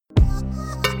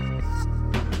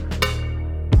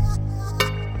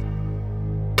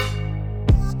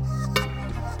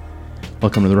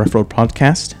Welcome to the Rough Road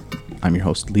Podcast. I'm your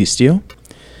host, Lee Steele.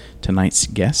 Tonight's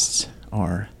guests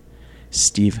are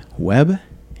Steve Webb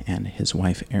and his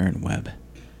wife, Erin Webb.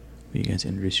 Will you guys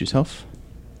introduce yourself?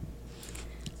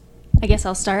 I guess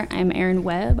I'll start. I'm Erin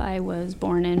Webb. I was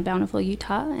born in Bountiful,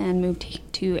 Utah, and moved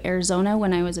to Arizona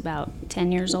when I was about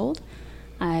 10 years old.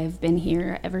 I've been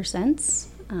here ever since.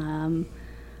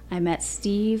 I met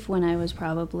Steve when I was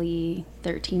probably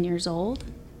 13 years old.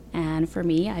 And for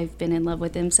me, I've been in love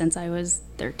with him since I was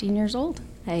 13 years old.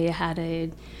 I had a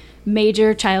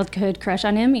major childhood crush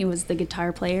on him. He was the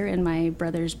guitar player in my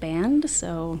brother's band,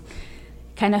 so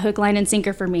kind of hook, line, and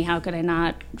sinker for me. How could I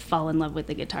not fall in love with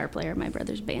the guitar player in my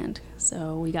brother's band?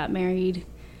 So we got married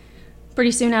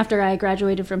pretty soon after I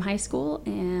graduated from high school,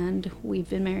 and we've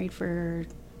been married for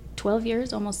 12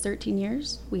 years, almost 13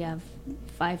 years. We have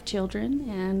 5 children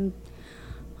and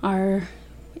are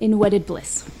in wedded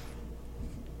bliss.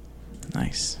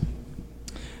 Nice.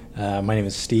 My name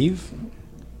is Steve.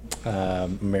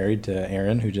 I'm married to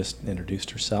Erin, who just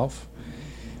introduced herself.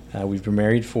 We've been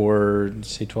married for,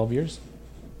 say, 12 years?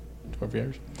 12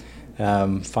 years.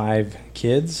 5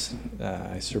 kids.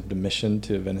 I served a mission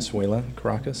to Venezuela,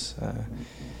 Caracas.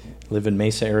 Live in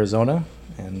Mesa, Arizona,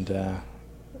 and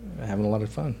having a lot of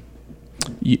fun.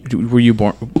 Did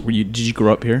you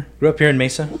grow up here? Grew up here in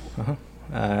Mesa.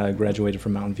 Graduated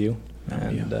from Mountain View.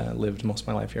 Lived most of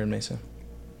my life here in Mesa.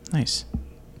 Nice.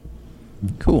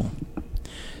 Cool.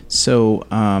 So,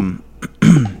 I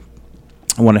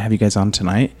want to have you guys on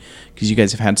tonight because you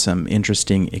guys have had some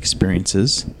interesting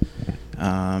experiences,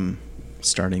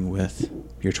 starting with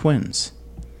your twins.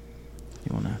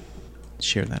 You want to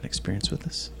share that experience with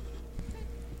us?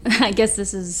 I guess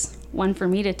this is one for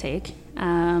me to take.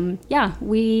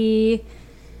 We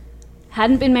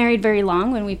hadn't been married very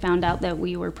long when we found out that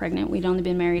we were pregnant. We'd only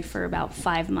been married for about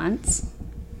 5 months.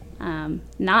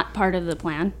 Not part of the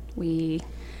plan.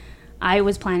 I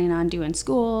was planning on doing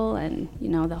school and,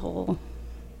 the whole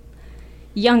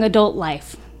young adult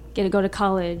life. Get to go to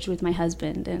college with my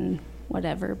husband and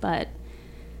whatever. But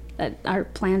our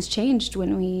plans changed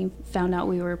when we found out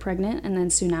we were pregnant, and then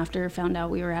soon after found out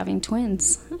we were having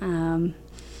twins.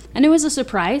 And it was a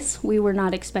surprise. We were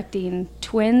not expecting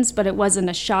twins, but it wasn't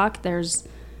a shock. There's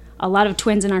a lot of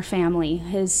twins in our family.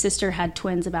 His sister had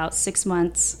twins about 6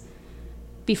 months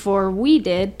before we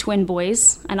did, twin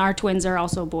boys, and our twins are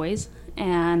also boys.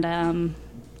 And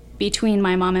between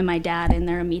my mom and my dad and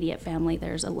their immediate family,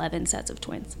 there's 11 sets of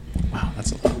twins. Wow,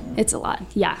 that's a lot. It's a lot,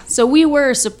 yeah. So we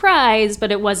were surprised, but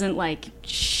it wasn't like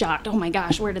shocked. Oh my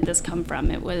gosh, where did this come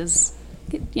from? It was,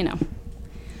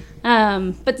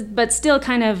 but still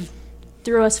kind of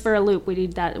threw us for a loop.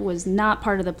 That was not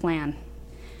part of the plan.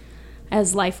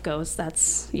 As life goes,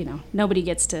 that's, nobody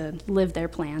gets to live their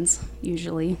plans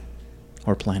usually.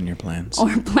 Or plan your plans.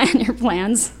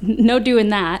 No doing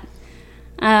that.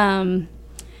 And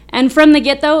from the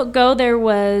get-go, there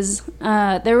was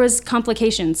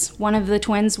complications. One of the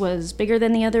twins was bigger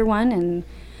than the other one and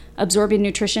absorbing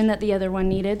nutrition that the other one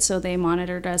needed, so they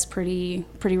monitored us pretty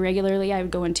regularly. I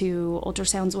would go into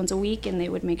ultrasounds once a week, and they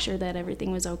would make sure that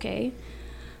everything was okay.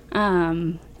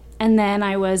 And then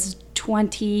I was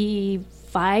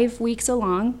 25 weeks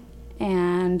along,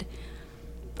 and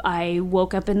I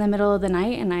woke up in the middle of the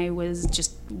night, and I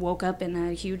woke up in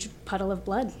a huge puddle of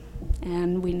blood,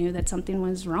 and we knew that something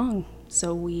was wrong.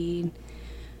 So we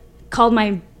called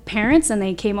my parents, and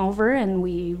they came over, and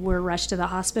we were rushed to the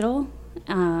hospital.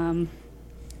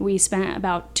 We spent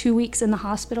about 2 weeks in the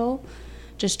hospital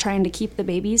just trying to keep the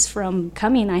babies from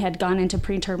coming. I had gone into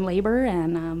preterm labor,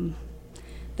 and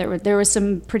there was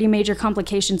some pretty major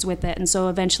complications with it. And so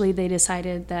eventually they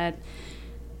decided that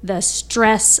the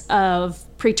stress of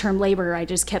preterm labor, I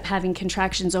just kept having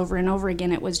contractions over and over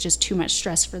again. It was just too much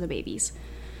stress for the babies.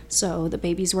 So the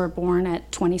babies were born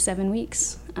at 27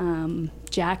 weeks.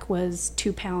 Jack was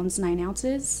 2 pounds 9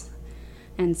 ounces.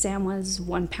 And Sam was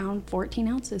 1 pound, 14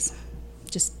 ounces.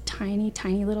 Just tiny,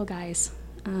 tiny little guys.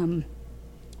 When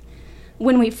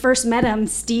we first met him,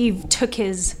 Steve took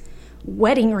his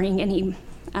wedding ring and he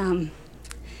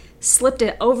slipped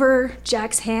it over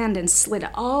Jack's hand and slid it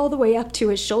all the way up to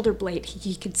his shoulder blade.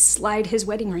 He could slide his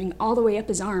wedding ring all the way up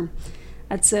his arm.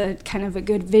 That's a kind of a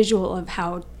good visual of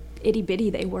how itty-bitty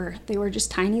they were. They were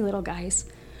just tiny little guys.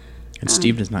 And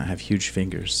Steve does not have huge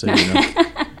fingers, so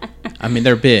I mean,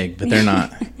 they're big, but they're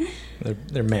not.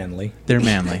 They're manly. They're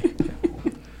manly.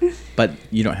 But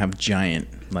you don't have giant,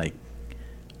 like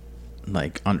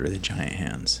under the giant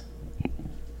hands.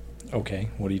 Okay,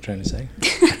 what are you trying to say?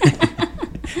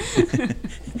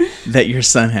 That your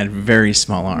son had very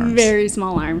small arms. Very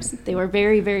small arms. They were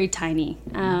very, very tiny.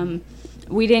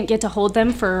 we didn't get to hold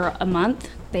them for a month.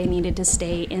 They needed to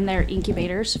stay in their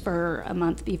incubators for a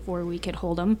month before we could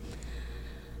hold them.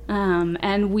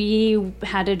 And we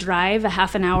had to drive a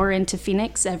half an hour into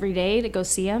Phoenix every day to go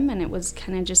see them, and it was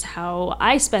kind of just how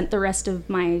I spent the rest of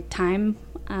my time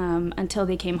until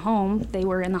they came home. They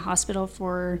were in the hospital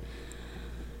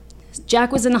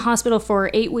Jack was in the hospital for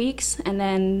 8 weeks, and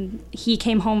then he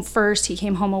came home first. He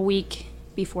came home a week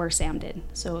before Sam did.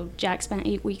 So Jack spent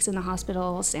 8 weeks in the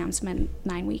hospital. Sam spent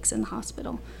 9 weeks in the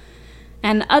hospital.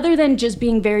 And other than just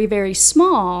being very, very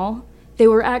small, they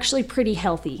were actually pretty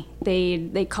healthy.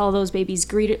 They call those babies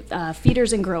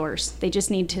feeders and growers. They just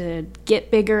need to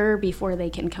get bigger before they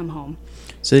can come home.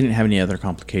 So they didn't have any other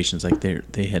complications, like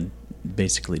they had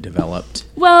basically developed.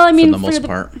 Well, I mean, for the most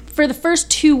part, for the first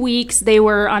 2 weeks, they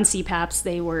were on CPAPs.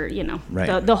 They were,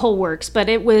 right. the whole works. But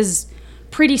it was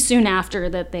pretty soon after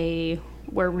that they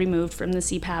were removed from the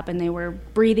CPAP and they were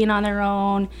breathing on their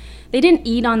own. They didn't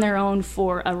eat on their own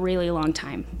for a really long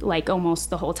time, like almost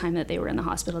the whole time that they were in the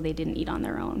hospital. They didn't eat on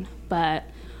their own. But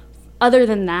other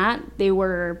than that, they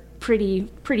were pretty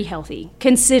healthy,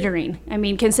 considering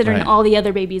Right. all the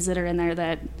other babies that are in there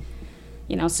that,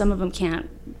 some of them can't,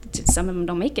 some of them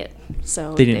don't make it.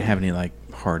 So they didn't have any like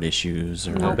heart issues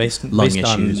or No. Based lung issues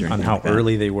on or anything how like that.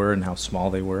 early they were and how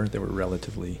small they were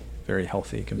relatively very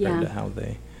healthy compared Yeah. to how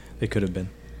they could have been.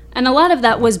 And a lot of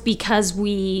that was because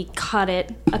we caught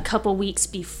it a couple weeks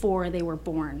before they were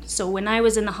born. So when I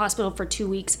was in the hospital for 2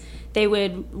 weeks, they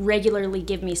would regularly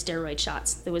give me steroid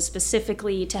shots. That was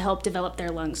specifically to help develop their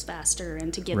lungs faster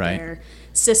and to get Right. their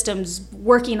systems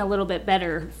working a little bit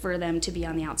better for them to be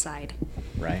on the outside.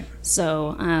 Right.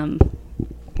 So,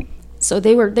 so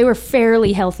they were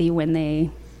fairly healthy when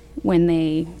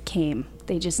they came.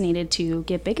 They just needed to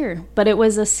get bigger. But it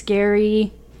was a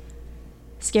scary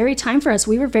time for us.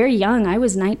 We were very young. I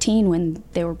was 19 when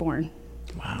they were born.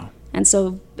 Wow. And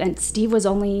Steve was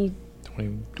only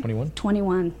 21?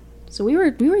 21. So we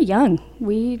were young.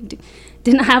 We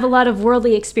didn't have a lot of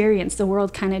worldly experience. The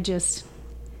world kind of just,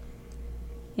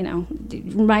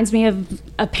 it reminds me of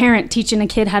a parent teaching a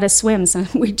kid how to swim. So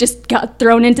we just got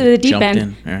thrown into the deep Jumped end,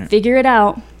 in. All right. figure it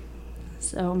out.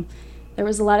 So there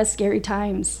was a lot of scary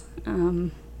times.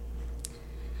 But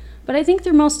I think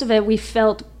through most of it, we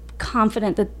felt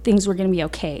confident that things were going to be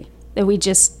okay. That we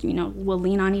just, we'll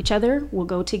lean on each other. We'll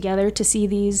go together to see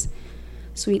these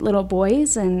sweet little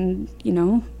boys. And,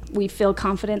 we feel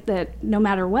confident that no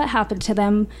matter what happened to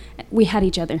them, we had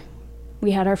each other.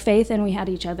 We had our faith and we had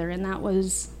each other. And that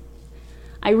was,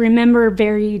 I remember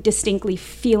very distinctly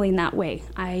feeling that way.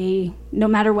 No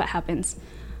matter what happens,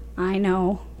 I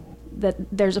know that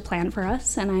there's a plan for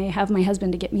us and I have my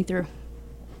husband to get me through.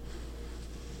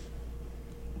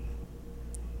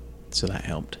 So that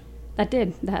helped. That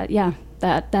did.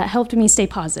 That helped me stay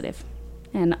positive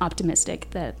and optimistic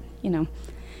that,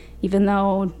 even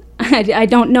though I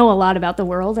don't know a lot about the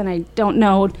world and I don't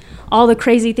know all the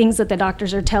crazy things that the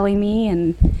doctors are telling me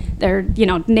and they're,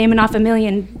 naming off a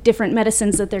million different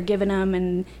medicines that they're giving them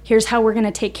and here's how we're going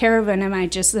to take care of them. And I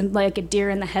just like a deer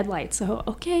in the headlights. So,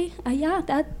 okay, yeah,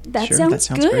 that Sure, sounds that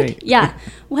sounds good. great. Yeah,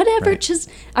 whatever. Right. Just,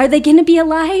 are they going to be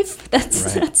alive? Right.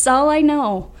 That's all I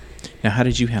know. Now, how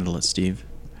did you handle it, Steve?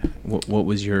 What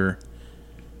was your...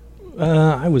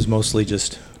 I was mostly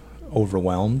just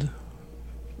overwhelmed,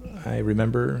 I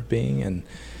remember being, and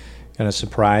kind of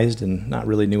surprised and not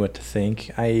really knew what to think.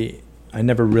 I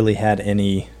never really had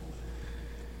any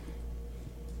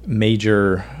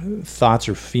major thoughts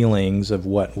or feelings of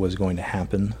what was going to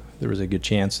happen. There was a good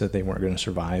chance that they weren't going to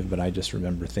survive, but I just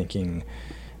remember thinking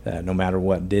that no matter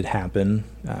what did happen,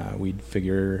 we'd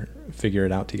figure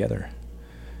it out together.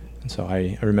 And so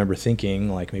I remember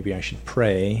thinking, like, maybe I should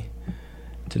pray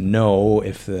to know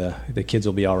if the kids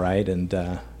will be all right. And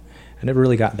I never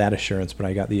really got that assurance, but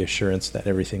I got the assurance that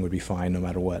everything would be fine no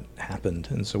matter what happened.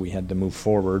 And so we had to move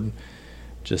forward,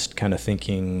 just kind of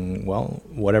thinking, well,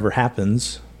 whatever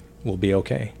happens, we'll be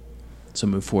okay. So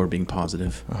move forward being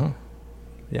positive.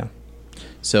 Yeah.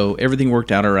 So everything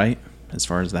worked out all right as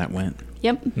far as that went?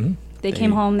 Yep. Mm-hmm. They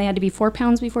came home. They had to be 4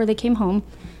 pounds before they came home.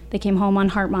 They came home on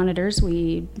heart monitors.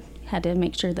 We had to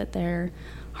make sure that their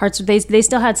hearts, they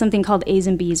still had something called A's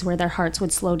and B's where their hearts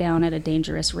would slow down at a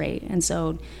dangerous rate. And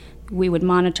so we would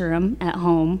monitor them at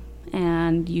home,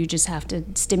 and you just have to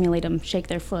stimulate them, shake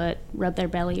their foot, rub their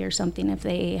belly or something if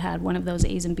they had one of those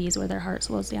A's and B's where their heart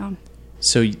slows down.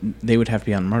 So they would have to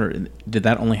be on monitor. Did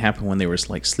that only happen when they were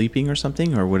like sleeping or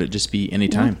something, or would it just be any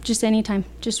time? No, just any time,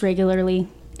 just regularly.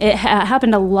 It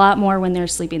happened a lot more when they're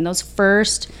sleeping. Those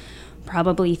first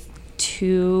probably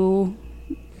 2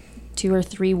 2 or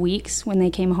 3 weeks when they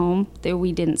came home,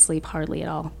 we didn't sleep hardly at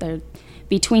all.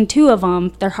 Between 2 of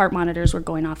them, their heart monitors were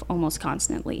going off almost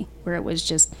constantly, where it was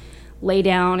just lay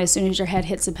down, as soon as your head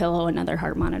hits the pillow, another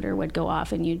heart monitor would go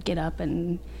off, and you'd get up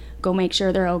and go make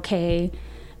sure they're okay.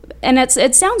 And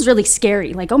it sounds really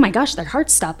scary, like, oh my gosh, their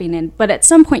heart's stopping. But at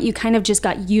some point, you kind of just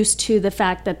got used to the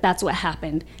fact that that's what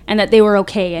happened and that they were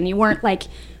okay, and you weren't like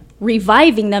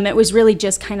reviving them. It was really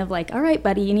just kind of like, all right,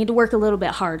 buddy, you need to work a little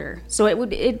bit harder. So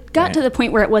it got to the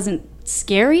point where it wasn't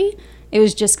scary. It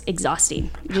was just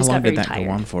exhausting. How long did that go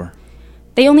on for?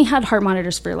 They only had heart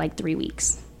monitors for like 3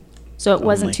 weeks. So it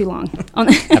wasn't too long.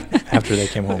 After they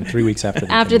came home, 3 weeks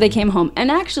after they came home.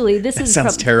 And actually, this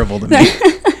sounds terrible to me.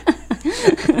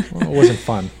 Well, it wasn't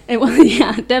fun.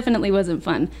 It definitely wasn't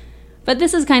fun. But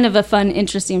this is kind of a fun,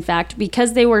 interesting fact.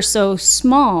 Because they were so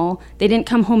small, they didn't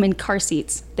come home in car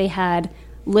seats. They had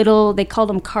they called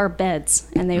them car beds.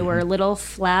 And they were little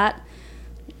flat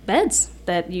beds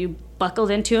that you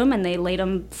buckled into them, and they laid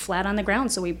them flat on the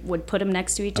ground. So we would put them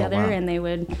next to each other, and they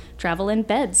would travel in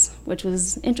beds, which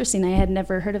was interesting. I had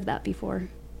never heard of that before.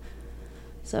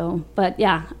 So, but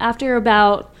yeah,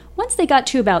 once they got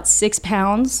to about 6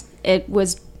 pounds,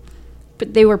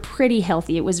 but they were pretty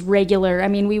healthy. It was regular. I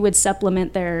mean, we would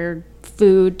supplement their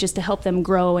food just to help them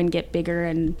grow and get bigger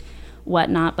and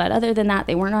whatnot. But other than that,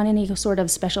 they weren't on any sort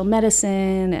of special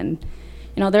medicine. And,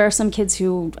 there are some kids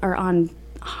who are on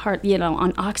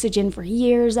on oxygen for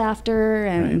years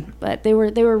after, but they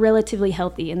were relatively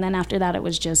healthy. And then after that, it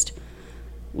was just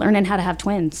learning how to have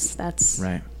twins. That's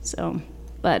right. So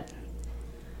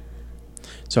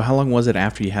how long was it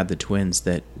after you had the twins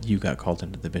that you got called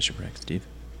into the bishopric, Steve?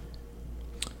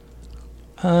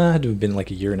 It had to have been like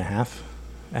a year and a half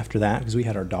after that, because we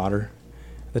had our daughter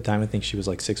at the time. I think she was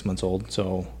like 6 months old,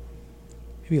 so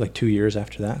maybe like 2 years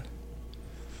after that.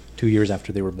 2 years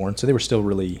after they were born, so they were still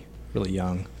really, really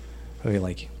young.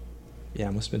 Probably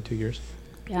it must have been 2 years.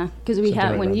 Yeah, because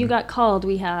when you got called,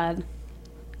 we had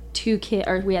 3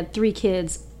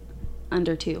 kids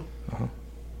under 2.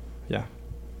 Yeah.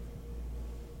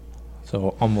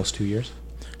 So almost 2 years.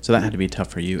 So that had to be tough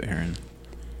for you, Aaron.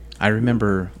 I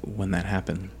remember when that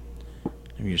happened.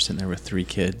 You're sitting there with 3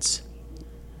 kids.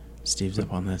 Steve's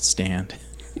up on the stand.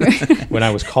 When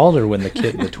I was called, or when the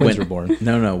twins were born?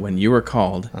 No. When you were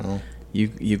called,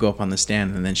 you go up on the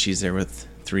stand, and then she's there with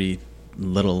 3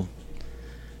 little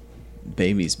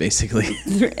babies, basically.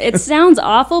 It sounds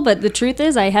awful, but the truth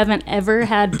is, I haven't ever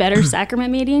had better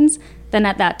sacrament meetings than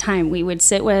at that time. We would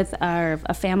sit with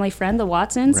a family friend, the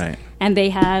Watsons, and they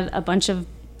had a bunch of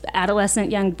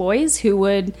adolescent young boys who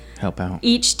would help out,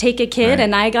 each take a kid,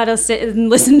 and I got to sit and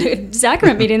listen to a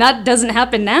sacrament meeting. That doesn't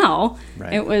happen now.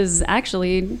 It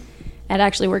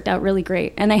actually worked out really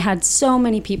great. And I had so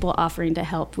many people offering to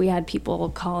help. We had people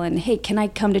calling, hey, can I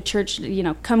come to church,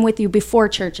 come with you before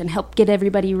church and help get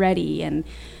everybody ready? And,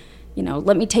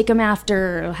 let me take them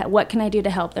after. What can I do to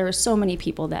help? There were so many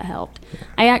people that helped.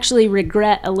 I actually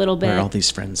regret a little bit. Where are all these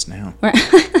friends now?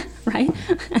 Right?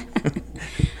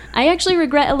 I actually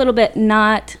regret a little bit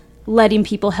not letting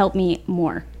people help me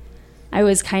more. I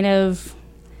was kind of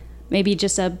maybe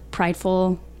just a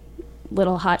prideful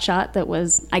little hotshot that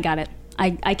was, I got it.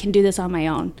 I can do this on my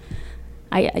own.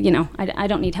 I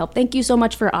don't need help. Thank you so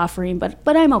much for offering, but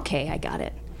I'm okay. I got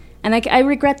it. And I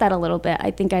regret that a little bit. I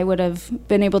think I would have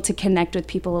been able to connect with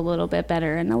people a little bit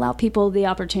better and allow people the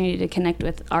opportunity to connect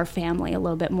with our family a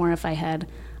little bit more if I had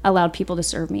allowed people to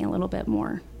serve me a little bit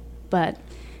more. But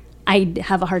I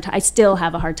still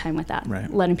have a hard time with that,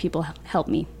 letting people help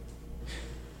me.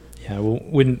 Yeah, well,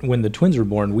 when the twins were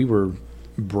born, we were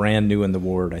brand new in the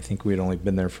ward. I think we had only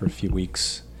been there for a few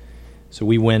weeks. So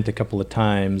we went a couple of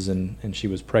times, and she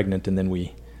was pregnant, and then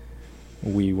we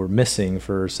were missing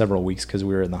for several weeks because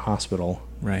we were in the hospital.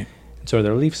 Right. And so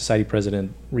the Relief Society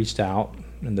president reached out,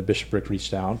 and the bishopric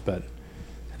reached out, but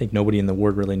I think nobody in the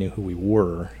ward really knew who we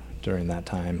were during that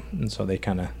time. And so they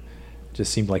kind of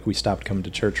just seemed like we stopped coming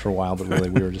to church for a while, but really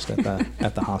we were just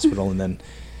at the hospital. And then,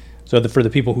 so for the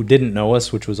people who didn't know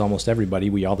us, which was almost everybody,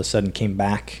 we all of a sudden came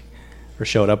back or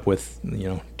showed up with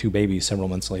 2 babies several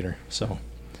months later. So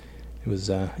it was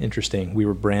interesting. We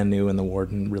were brand new in the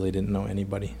ward and really didn't know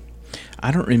anybody.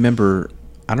 I don't remember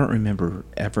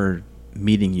ever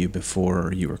meeting you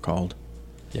before you were called.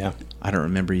 Yeah. I don't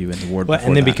remember you in the ward before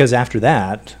and then that. Because after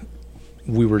that,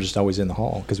 we were just always in the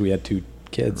hall because we had 2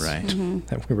 kids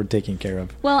that we were taking care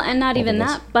of. Well, and not even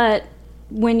that, but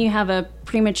when you have a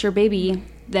premature baby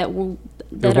that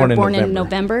are born in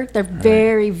November, they're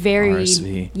very, very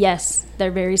RSV. Yes,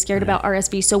 they're very scared about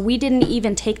RSV. So we didn't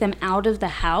even take them out of the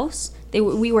house.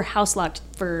 We were house locked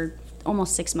for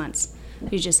almost 6 months.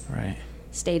 We just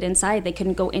stayed inside. They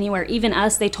couldn't go anywhere. Even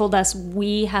us, they told us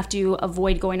we have to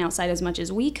avoid going outside as much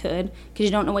as we could because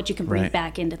you don't know what you can bring Right.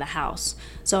 back into the house.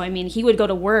 So, I mean, he would go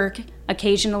to work.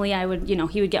 Occasionally, I would,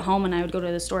 he would get home and I would go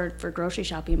to the store for grocery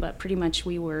shopping, but pretty much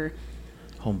we were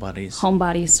Homebodies.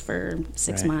 homebodies for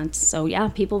 6 Right. months. So, yeah,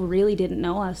 people really didn't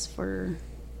know us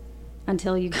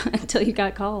until you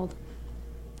got called.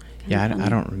 Yeah, Kinda I funny.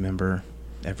 don't remember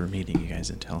ever meeting you guys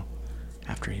until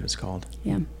after he was called.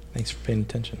 Yeah. Thanks for paying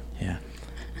attention. Yeah.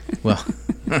 Well,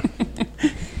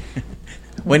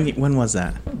 when was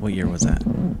that? What year was that?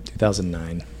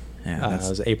 2009. Yeah, It that's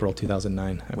was April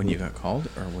 2009. I when you believe. got called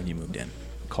or when you moved in.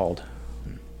 Called.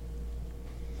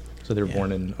 So they were Yeah.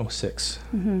 born in 06.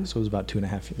 Mhm. So it was about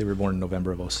 2.5. They were born in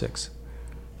November of 06.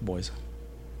 The boys.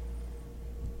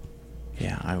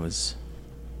 Yeah, I was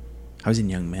in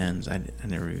Young Men's. I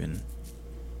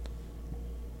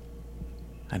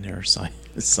never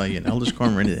saw you in Elders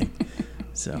Quorum or anything.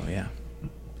 So yeah.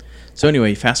 So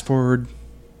anyway, fast forward.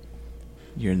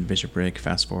 You're in Bishopric.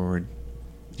 Fast forward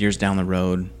years down the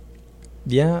road.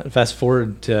 Yeah. Fast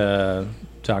forward to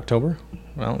October.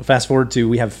 Well, fast forward to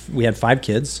we had 5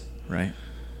 kids. Right.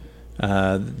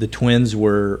 The twins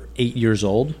were 8 years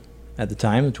old at the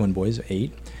time. The twin boys,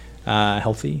 8,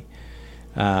 healthy.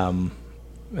 And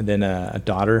then a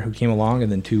daughter who came along,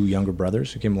 and then 2 younger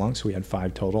brothers who came along. So we had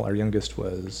 5 total. Our youngest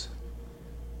was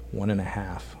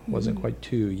 1.5, wasn't quite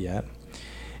 2 yet.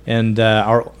 And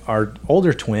our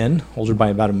older twin, older by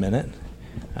about a minute,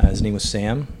 his name was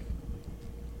Sam,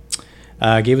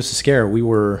 gave us a scare.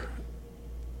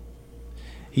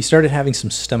 He started having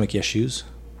some stomach issues,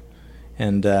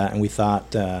 and we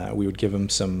thought we would give him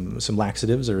some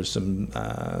laxatives or some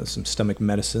stomach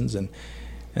medicines, and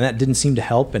that didn't seem to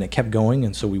help, and it kept going.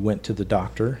 And so we went to the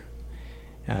doctor,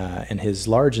 and his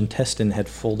large intestine had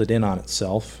folded in on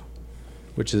itself,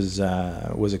 which was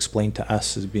explained to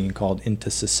us as being called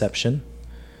intussusception,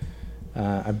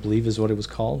 I believe is what it was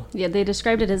called. Yeah, they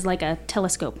described it as like a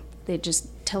telescope. They just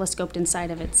telescoped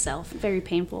inside of itself. Very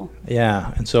painful.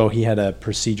 Yeah, and so he had an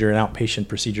outpatient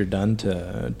procedure done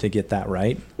to get that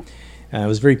right. It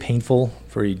was very painful,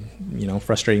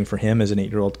 frustrating for him as an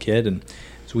 8-year-old kid, and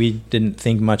so we didn't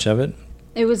think much of it.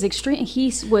 It was extreme.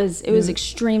 It was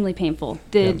extremely painful.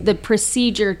 The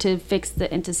procedure to fix the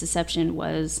intussusception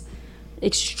was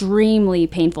extremely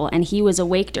painful, and he was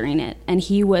awake during it, and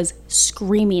he was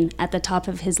screaming at the top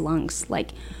of his lungs,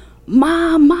 like,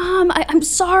 "Mom, I'm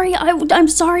sorry. I'm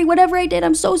sorry. Whatever I did,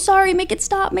 I'm so sorry. Make it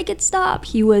stop. Make it stop."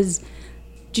 He was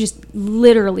just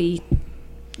literally.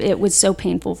 It was so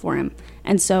painful for him,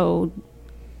 and so.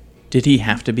 Did he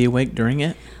have to be awake during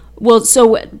it? Well,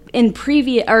 so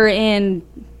in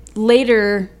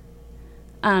later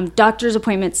doctor's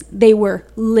appointments, they were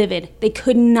livid. They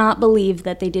could not believe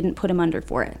that they didn't put him under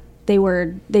for it.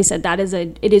 They said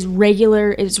it is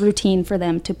routine for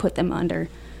them to put them under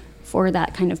for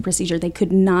that kind of procedure. They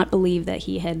could not believe that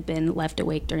he had been left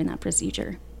awake during that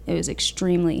procedure. It was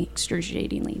extremely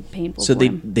excruciatingly painful So for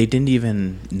him. they didn't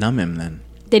even numb him then.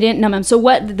 They didn't numb him. So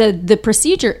what the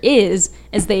procedure is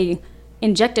they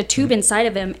inject a tube inside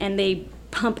of him and they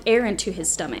pump air into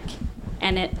his stomach,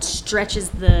 and it stretches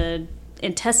the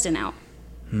intestine out.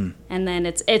 And then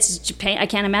it's pain. I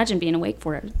can't imagine being awake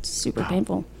for it. It's super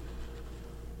painful.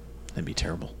 That'd be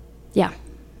terrible. Yeah.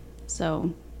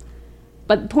 So,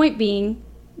 but the point being,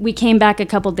 we came back a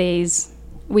couple days.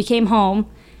 We came home,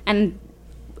 and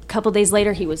a couple days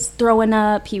later, he was throwing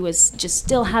up. He was just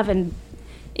still having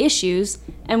issues,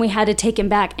 and we had to take him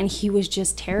back, and he was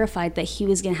just terrified that he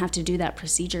was going to have to do that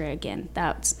procedure again.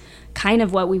 That's kind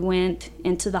of what we went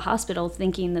into the hospital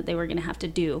thinking that they were going to have to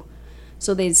do.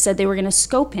 So they said they were going to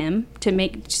scope him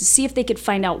to see if they could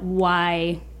find out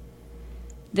why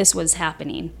this was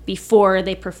happening before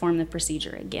they performed the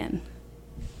procedure again.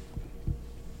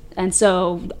 And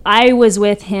so I was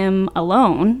with him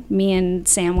alone. Me and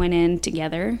Sam went in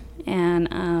together,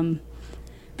 and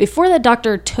before the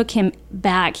doctor took him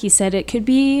back, he said it could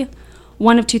be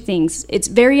one of 2 things. It's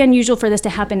very unusual for this to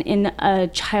happen in a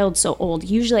child so old.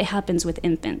 Usually it happens with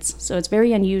infants. So it's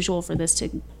very unusual for this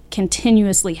to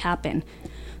continuously happen.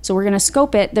 So we're going to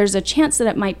scope it. There's a chance that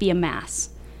it might be a mass.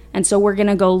 And so we're going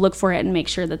to go look for it and make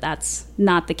sure that that's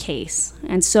not the case.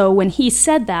 And so when he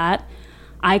said that,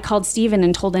 I called Steven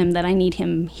and told him that I need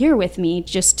him here with me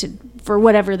for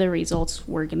whatever the results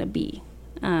were going to be.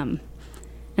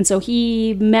 And so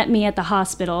he met me at the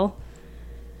hospital,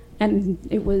 and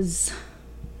it was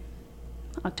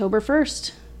October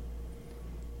 1st.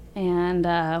 And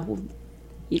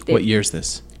What year is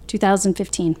this?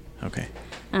 2015. Okay.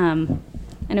 And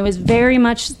it was very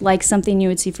much like something you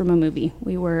would see from a movie.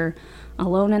 We were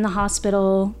alone in the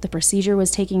hospital. The procedure was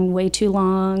taking way too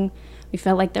long. We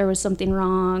felt like there was something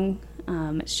wrong.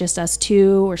 It's just us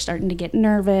two. We're starting to get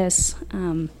nervous.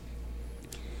 And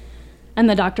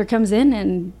the doctor comes in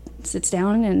and sits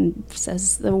down and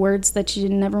says the words that you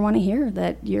never want to hear,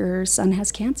 that your son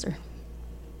has cancer.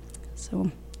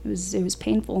 So it was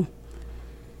painful.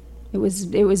 It was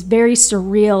very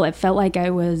surreal. It felt like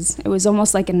it was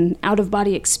almost like an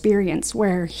out-of-body experience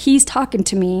where he's talking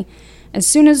to me. As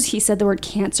soon as he said the word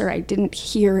cancer, I didn't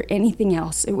hear anything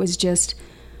else. It was just,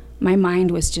 my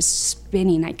mind was just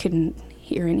spinning. I couldn't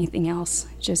hear anything else.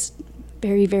 Just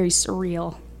very, very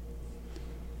surreal.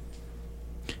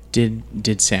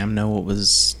 Did Sam know what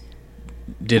was?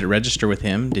 Did it register with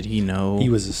him? Did he know? He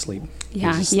was asleep.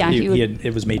 Yeah,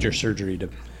 It was major surgery to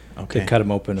cut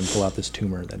him open and pull out this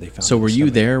tumor that they found. So in were his you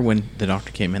stomach. there when the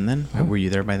doctor came in then? Uh-huh. Were you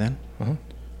there by then? Uh-huh.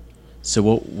 So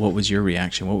what was your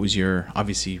reaction? What was your,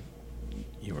 obviously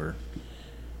you were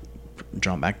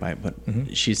drawn back by it, but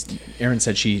Erin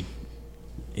said she,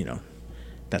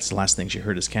 that's the last thing she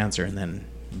heard is cancer, and then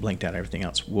blinked out everything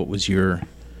else. What was your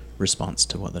response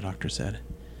to what the doctor said?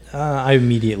 I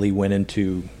immediately went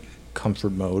into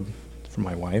comfort mode for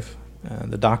my wife.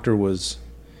 The doctor was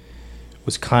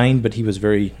kind, but he was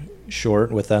very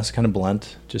short with us, kind of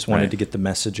blunt. Just wanted to get the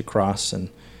message across and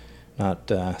not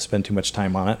spend too much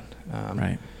time on it.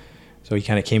 Right. So he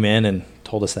kind of came in and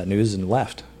told us that news and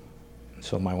left.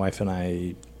 So my wife and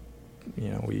I,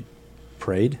 we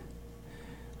prayed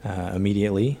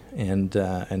immediately and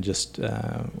just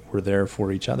were there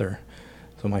for each other.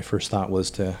 So my first thought was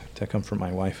to comfort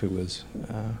my wife, who was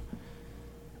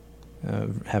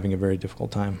having a very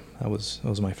difficult time. That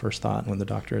was my first thought when the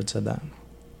doctor had said that.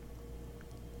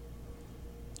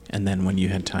 And then when you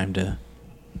had time to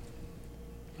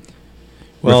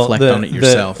reflect on it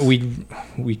yourself.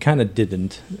 We kind of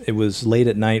didn't. It was late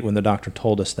at night when the doctor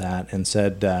told us that and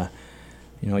said,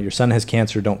 your son has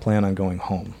cancer, don't plan on going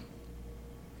home.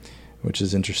 Which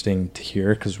is interesting to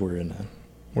hear because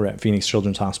we're at Phoenix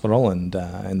Children's Hospital and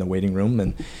in the waiting room.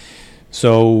 And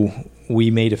so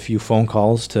we made a few phone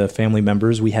calls to family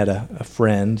members. We had a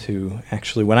friend who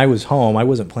actually, when I was home, I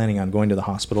wasn't planning on going to the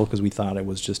hospital because we thought it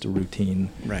was just a routine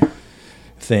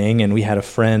thing. And we had a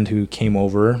friend who came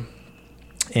over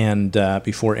and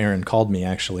before Erin called me,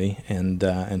 actually,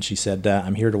 and she said,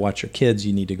 I'm here to watch your kids.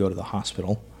 You need to go to the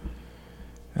hospital.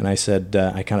 And I said,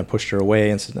 I kind of pushed her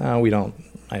away and said, no, we don't.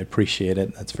 I appreciate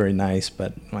it. That's very nice,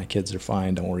 but my kids are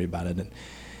fine. Don't worry about it.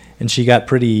 And she got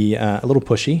pretty, a little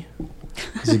pushy.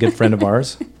 She's a good friend of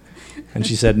ours. And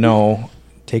she said, no,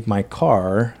 take my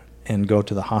car and go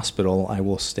to the hospital. I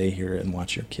will stay here and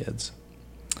watch your kids.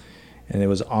 And it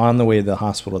was on the way to the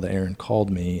hospital that Erin called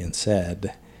me and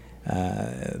said,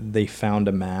 they found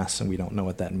a mass and we don't know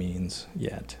what that means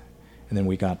yet. And then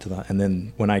and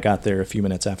then when I got there, a few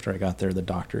minutes after I got there,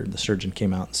 the surgeon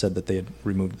came out and said that they had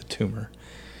removed the tumor.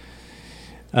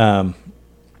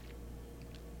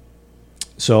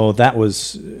 So that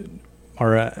was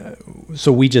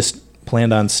so we just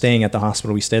planned on staying at the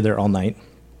hospital. We stayed there all night.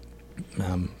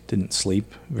 Didn't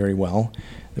sleep very well.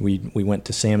 We went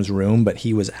to Sam's room, but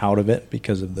he was out of it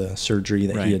because of the surgery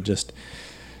that he had just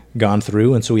gone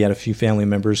through. And so we had a few family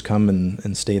members come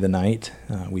and stay the night.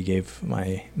 We gave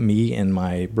me and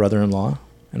my brother-in-law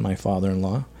and my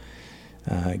father-in-law,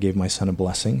 gave my son a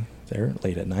blessing there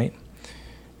late at night.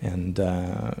 And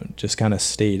just kind of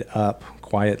stayed up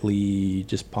quietly,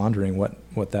 just pondering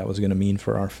what that was going to mean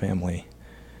for our family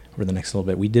over the next little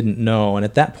bit. We didn't know, and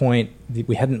at that point,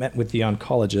 we hadn't met with the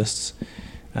oncologists.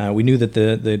 We knew that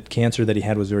the cancer that he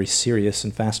had was very serious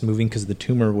and fast-moving because the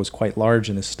tumor was quite large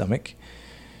in his stomach.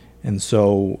 And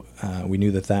so we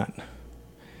knew that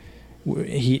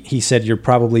he said, you're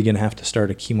probably going to have to start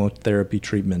a chemotherapy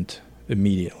treatment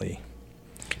immediately.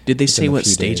 Did they say what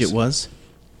stage it was?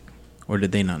 Or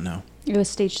did they not know? It was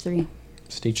stage 3.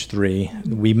 Stage 3.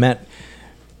 We met.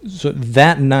 So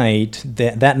that night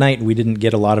we didn't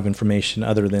get a lot of information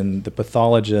other than the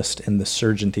pathologist and the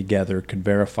surgeon together could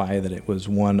verify that it was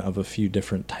one of a few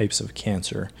different types of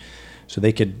cancer. So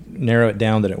they could narrow it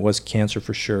down that it was cancer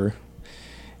for sure.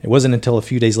 It wasn't until a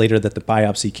few days later that the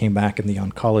biopsy came back and the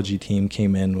oncology team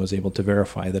came in and was able to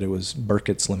verify that it was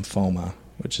Burkitt's lymphoma,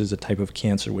 which is a type of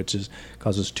cancer which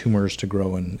causes tumors to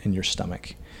grow in your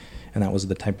stomach. And that was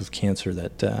the type of cancer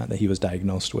that he was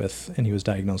diagnosed with, and he was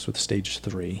diagnosed with stage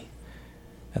 3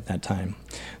 at that time.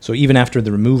 So even after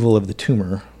the removal of the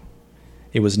tumor,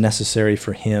 it was necessary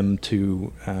for him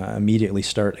to immediately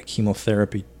start a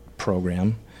chemotherapy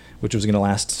program, which was going to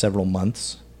last several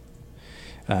months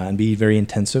and be very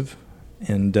intensive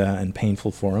and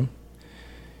painful for him,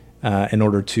 in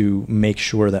order to make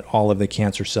sure that all of the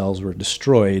cancer cells were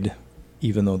destroyed.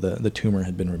 Even though the tumor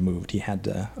had been removed, he had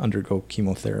to undergo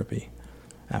chemotherapy.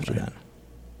 after Right. that.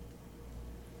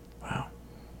 Wow.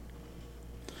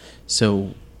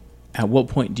 So, at what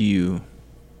point do you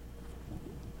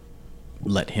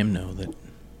let him know that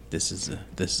this is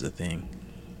a thing?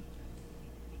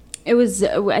 It was,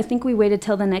 I think we waited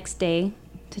till the next day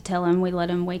to tell him. We let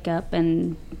him wake up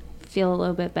and feel a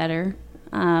little bit better.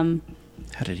 How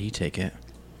did he take it?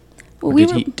 Well,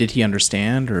 Or did he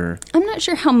understand, or? I'm not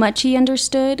sure how much he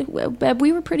understood, but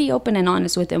we were pretty open and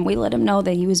honest with him. We let him know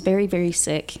that he was very, very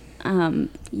sick.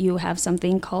 You have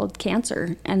something called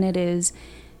cancer, and it is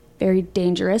very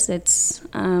dangerous. It's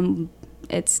going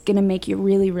to make you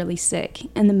really, really sick.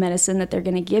 And the medicine that they're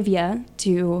going to give you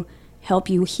to help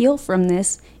you heal from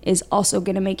this is also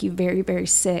going to make you very, very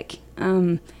sick.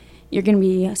 You're going to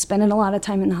be spending a lot of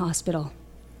time in the hospital.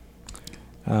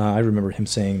 I remember him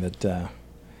saying that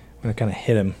when it kind of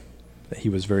hit him, that he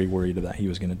was very worried that he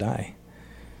was going to die.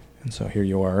 And so here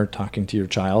you are talking to your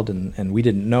child, and we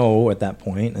didn't know at that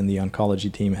point, and the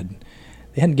oncology team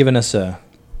hadn't given us a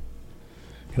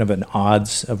kind of an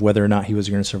odds of whether or not he was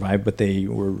going to survive, but they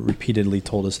were repeatedly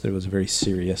told us that it was very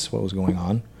serious what was going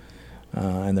on,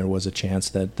 and there was a chance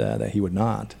that he would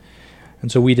not.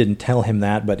 And so we didn't tell him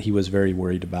that, but he was very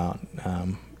worried about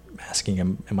asking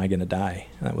him, "Am I going to die?"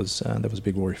 That was a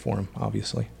big worry for him,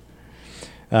 obviously.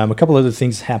 A couple other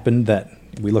things happened that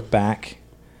we look back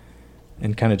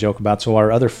and kind of joke about. So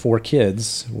our other 4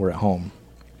 kids were at home.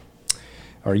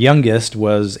 Our youngest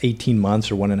was 18 months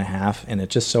or 1.5, and it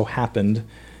just so happened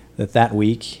that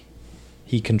week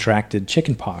he contracted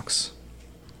chickenpox.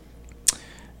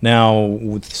 Now,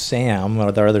 with Sam, our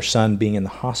other son, being in the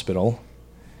hospital,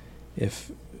 if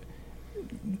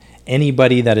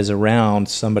anybody that is around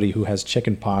somebody who has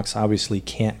chickenpox obviously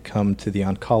can't come to the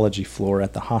oncology floor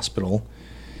at the hospital,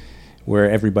 where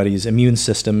everybody's immune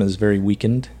system is very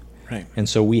weakened. Right. And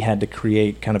so we had to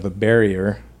create kind of a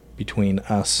barrier between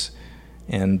us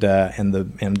and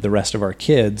the rest of our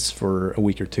kids for a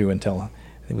week or two until,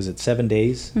 it was 7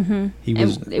 days.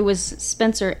 Mm-hmm. It was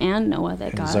Spencer and Noah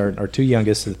that got was our 2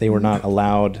 youngest, that they were not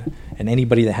allowed, and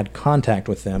anybody that had contact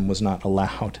with them was not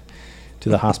allowed to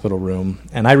the hospital room.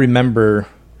 And I remember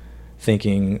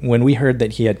thinking, when we heard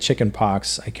that he had chicken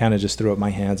pox, I kind of just threw up my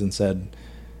hands and said,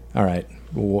 all right,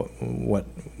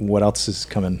 what else is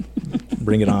coming?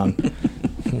 Bring it on.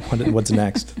 What's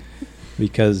next?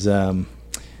 Because, and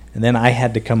then I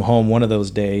had to come home one of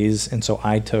those days, and so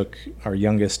I took our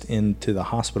youngest into the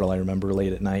hospital, I remember,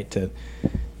 late at night to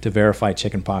verify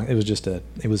chickenpox. It was just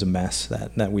it was a mess.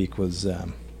 That week was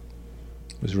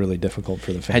really difficult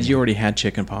for the family. Had you already had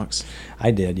chickenpox?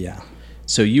 I did, yeah.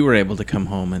 So you were able to come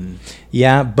home and...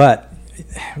 Yeah, but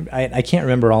I can't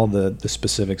remember all the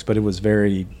specifics, but it was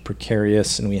very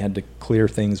precarious, and we had to clear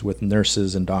things with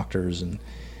nurses and doctors, and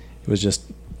it was just...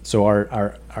 So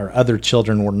our other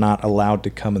children were not allowed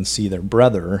to come and see their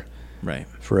brother Right.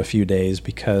 for a few days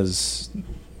because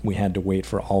we had to wait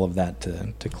for all of that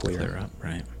to clear Up,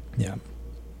 right. Yeah.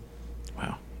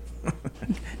 Wow.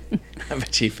 I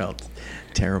bet she felt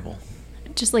terrible.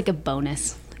 just like a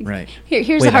bonus. Right.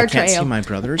 Here's Wait, a hard I can't trail see my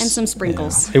brothers? and some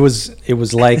sprinkles. Yeah. It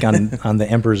was like on the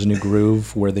Emperor's New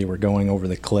Groove, where they were going over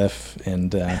the cliff,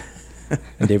 and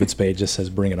David Spade just says,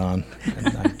 "Bring it on." And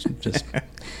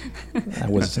that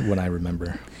was what I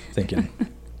remember thinking.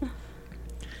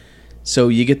 So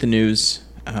you get the news.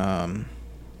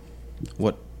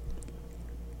 What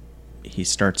he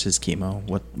starts his chemo.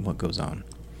 What goes on?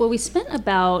 Well, we spent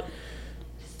about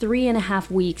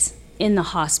 3.5 weeks in the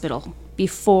hospital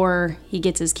before he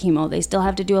gets his chemo. They still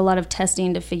have to do a lot of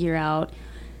testing to figure out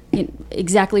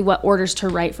exactly what orders to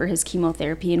write for his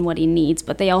chemotherapy and what he needs.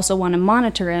 But they also want to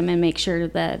monitor him and make sure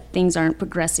that things aren't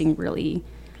progressing really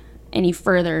any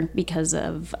further because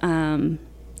of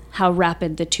how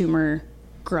rapid the tumor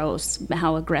grows,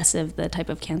 how aggressive the type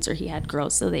of cancer he had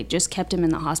grows. So they just kept him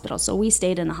in the hospital. So we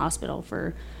stayed in the hospital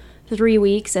for 3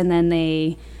 weeks, and then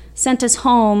they sent us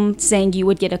home saying you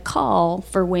would get a call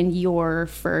for when your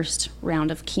first round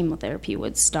of chemotherapy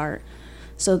would start.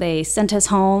 So they sent us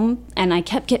home, and I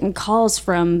kept getting calls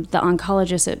from the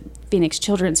oncologist at Phoenix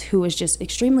Children's, who was just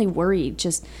extremely worried.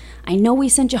 Just, I know we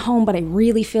sent you home, but I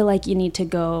really feel like you need to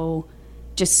go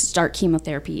just start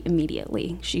chemotherapy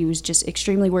immediately. She was just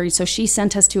extremely worried. So she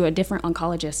sent us to a different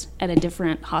oncologist at a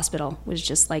different hospital. It was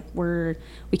just like, we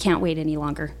can't wait any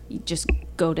longer. You just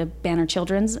go to Banner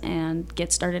Children's and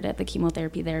get started at the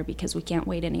chemotherapy there because we can't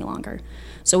wait any longer.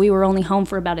 So we were only home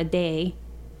for about a day,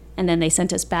 and then they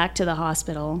sent us back to the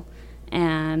hospital.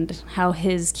 And how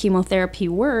his chemotherapy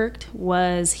worked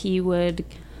was he would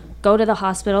go to the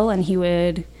hospital and he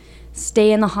would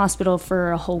stay in the hospital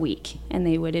for a whole week, and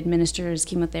they would administer his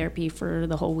chemotherapy for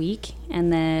the whole week,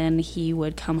 and then he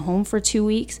would come home for 2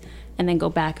 weeks and then go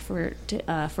back for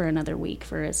another week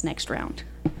for his next round.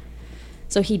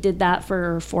 So he did that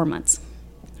for 4 months,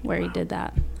 where he did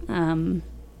that. And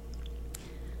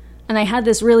I had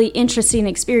this really interesting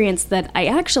experience that I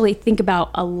actually think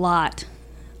about a lot.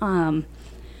 On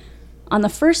the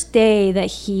first day that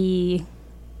he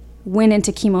went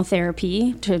into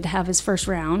chemotherapy to have his first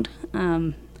round,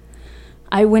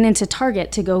 I went into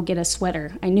Target to go get a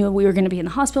sweater. I knew we were going to be in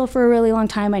the hospital for a really long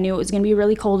time. I knew it was going to be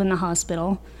really cold in the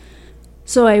hospital.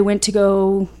 So I went to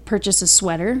go purchase a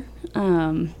sweater.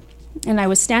 And I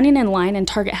was standing in line, and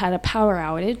Target had a power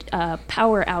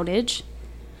outage.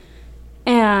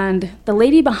 And the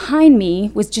lady behind me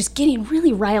was just getting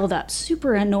really riled up,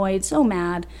 super annoyed, so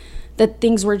mad that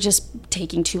things were just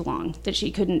taking too long, that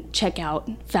she couldn't check out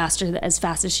as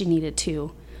fast as she needed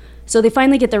to. So they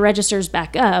finally get the registers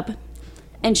back up,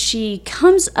 and she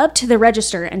comes up to the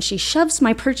register and she shoves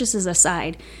my purchases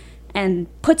aside and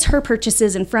puts her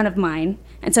purchases in front of mine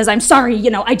and says, "I'm sorry,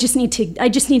 I just need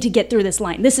to get through this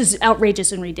line. This is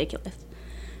outrageous and ridiculous."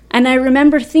 And I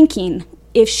remember thinking,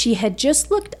 if she had just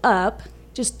looked up,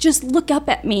 just look up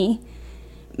at me,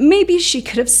 maybe she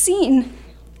could have seen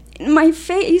in my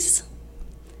face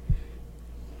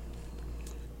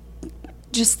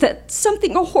just that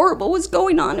something horrible was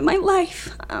going on in my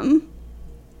life. And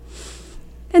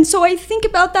so I think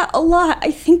about that a lot.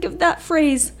 I think of that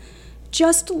phrase,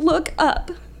 just look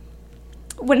up.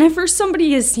 Whenever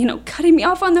somebody is, cutting me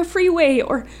off on the freeway,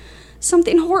 or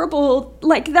something horrible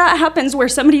like that happens where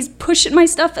somebody's pushing my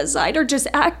stuff aside or just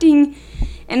acting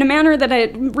in a manner that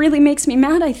it really makes me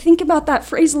mad, I think about that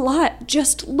phrase a lot.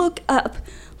 Just look up.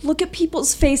 Look at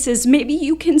people's faces. Maybe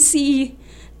you can see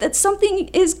that something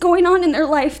is going on in their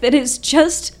life that is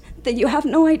just, that you have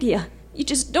no idea. You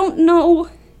just don't know.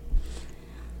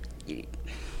 You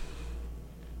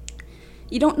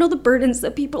don't know the burdens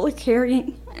that people are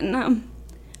carrying. And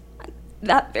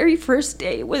that very first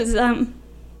day was,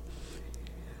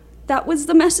 that was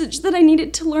the message that I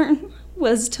needed to learn,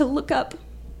 was to look up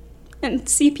and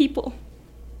see people.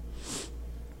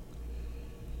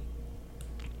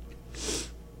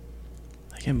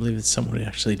 I can't believe that someone would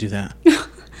actually do that.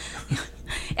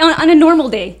 On a normal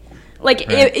day. Like,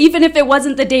 Right. even if it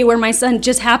wasn't the day where my son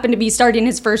just happened to be starting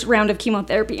his first round of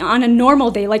chemotherapy, on a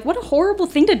normal day, like, what a horrible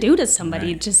thing to do to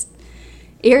somebody. Right. Just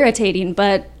irritating,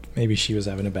 but Maybe she was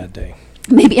having a bad day.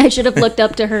 maybe I should have looked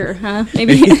up to her, huh?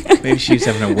 Maybe. Maybe she was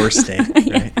having a worse day,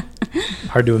 right?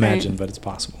 Hard to imagine, but it's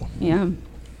possible. Yeah.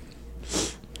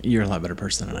 You're a lot better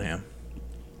person than I am.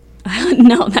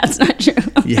 No, that's not true.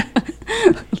 Yeah.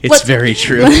 It's What- very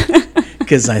true.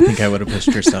 Because I think I would have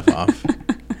pushed her stuff off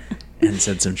and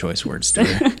said some choice words to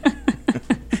her.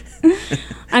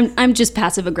 I'm just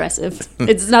passive aggressive.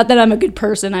 It's not that I'm a good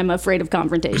person. I'm afraid of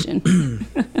confrontation.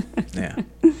 Yeah.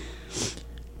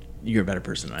 You're a better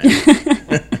person than I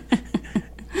am.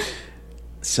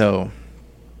 So,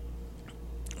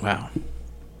 wow.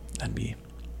 That'd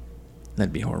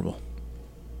be horrible.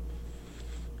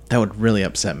 That would really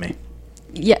upset me.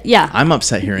 Yeah. I'm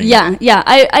upset hearing it. Yeah.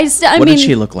 I What mean, did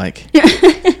she look like?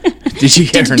 Did you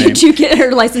get her name? Did you get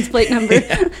her license plate number?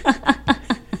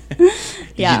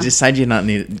 Yeah. Did you decide you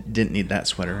didn't need that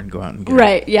sweater and go out and get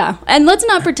Right, yeah. And let's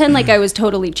not pretend like I was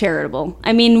totally charitable.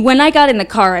 I mean, when I got in the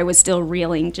car, I was still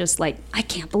reeling, just like, I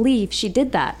can't believe she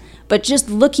did that. But just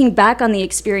looking back on the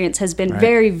experience has been Right.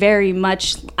 very, very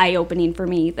much eye-opening for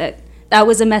me. That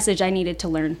was a message I needed to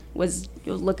learn, was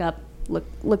look up,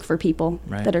 look for people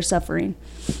Right. that are suffering.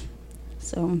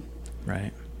 So,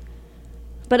 Right.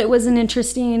 but it was an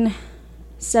interesting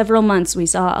several months. We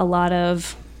saw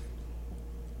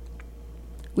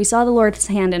the Lord's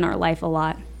hand in our life a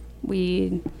lot.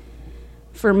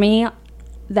 For me,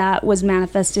 that was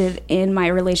manifested in my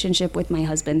relationship with my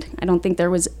husband. I don't think there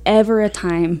was ever a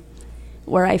time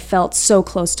where I felt so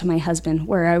close to my husband,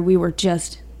 where we were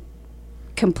just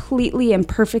completely and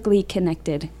perfectly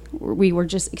connected. We were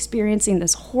just experiencing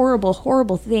this horrible,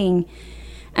 horrible thing,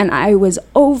 and I was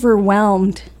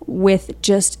overwhelmed with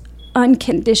just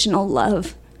unconditional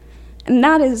love. And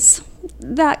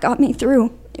that got me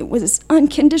through. It was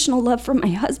unconditional love from my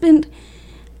husband,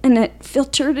 and it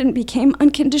filtered and became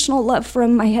unconditional love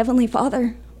from my Heavenly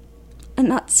Father. And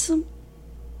that's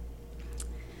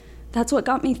what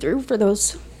got me through for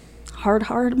those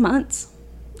hard months.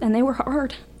 And they were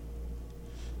hard.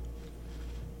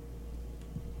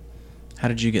 How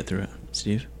did you get through it,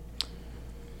 Steve?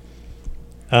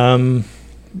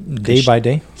 Day by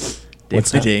day. Day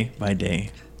What's by that? day by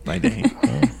day by day.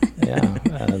 Yeah,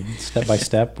 step by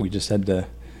step. We just had to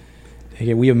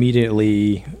again, we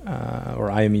immediately, or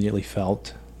I immediately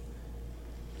felt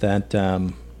that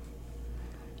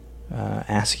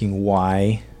asking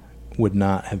why would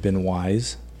not have been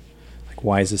wise. Like,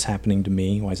 why is this happening to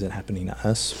me? Why is it happening to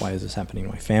us? Why is this happening to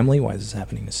my family? Why is this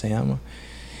happening to Sam?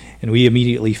 And we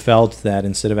immediately felt that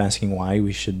instead of asking why,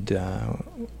 we should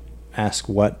ask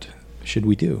what should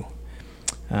we do,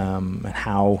 and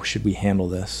how should we handle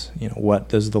this? You know, what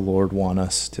does the Lord want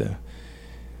us to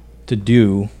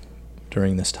do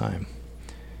during this time?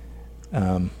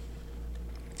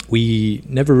 We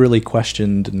never really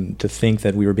questioned to think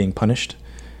that we were being punished.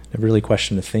 Never really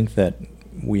questioned to think that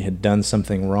we had done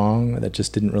something wrong. That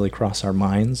just didn't really cross our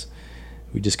minds.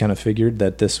 We just kind of figured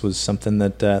that this was something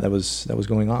that that was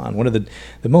going on. One of the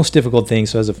most difficult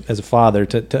things, so as a father,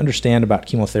 to understand about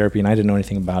chemotherapy, and I didn't know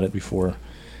anything about it before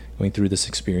going through this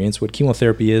experience. What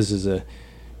chemotherapy is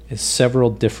several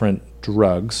different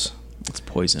drugs. It's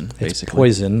poison, basically. It's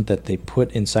poison that they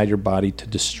put inside your body to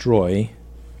destroy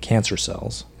cancer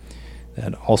cells,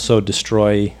 that also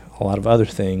destroy a lot of other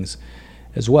things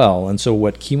as well. And so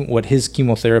what his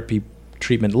chemotherapy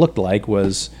treatment looked like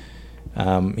was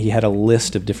he had a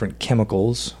list of different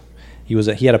chemicals. He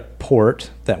had a port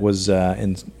that was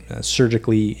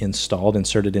surgically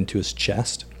inserted into his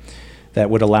chest that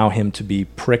would allow him to be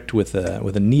pricked with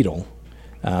a needle,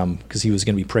 because he was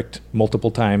going to be pricked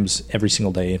multiple times every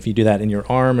single day. If you do that in your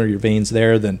arm or your veins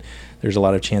there, then there's a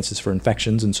lot of chances for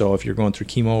infections. And so if you're going through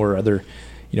chemo or other,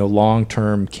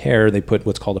 long-term care, they put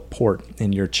what's called a port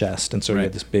in your chest. And so he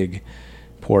had this big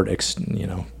port,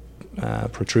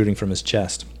 protruding from his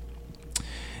chest.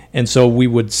 And so we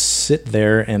would sit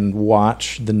there and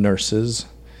watch the nurses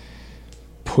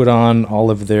put on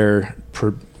all of their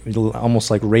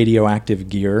almost like radioactive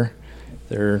gear.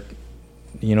 Their,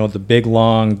 the big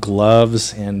long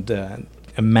gloves and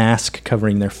a mask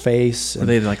covering their face. Are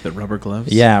they like the rubber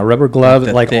gloves? Yeah, rubber glove,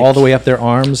 like all the way up their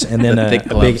arms, and then a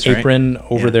gloves, big apron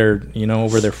over their,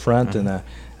 over their front, and a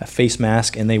face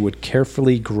mask, and they would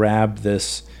carefully grab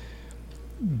this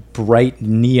bright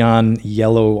neon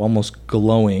yellow, almost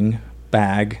glowing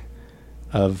bag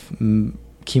of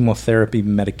chemotherapy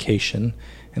medication,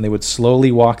 and they would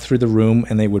slowly walk through the room,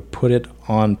 and they would put it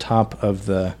on top of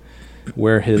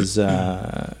where his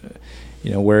where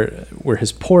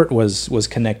his port was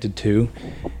connected to,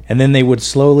 and then they would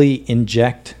slowly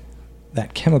inject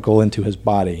that chemical into his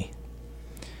body.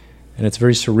 And it's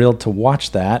very surreal to watch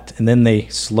that. And then they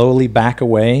slowly back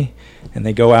away, and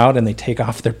they go out and they take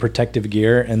off their protective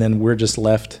gear, and then we're just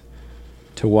left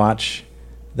to watch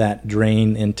that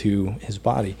drain into his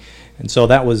body. And so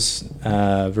that was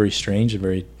very strange and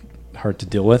very hard to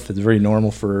deal with. It's very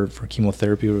normal for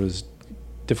chemotherapy. It was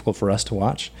difficult for us to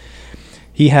watch.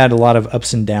 He had a lot of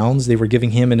ups and downs. They were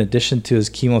giving him, in addition to his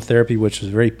chemotherapy, which was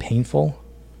very painful.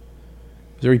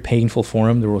 It was very painful for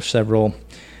him. There were several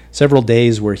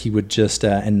days where he would just,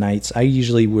 and nights, I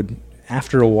usually would,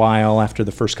 after a while, after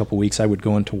the first couple of weeks, I would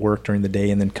go into work during the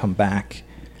day and then come back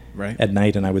at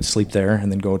night, and I would sleep there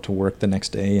and then go to work the next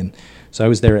day. And so I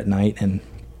was there at night, and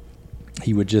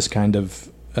he would just kind of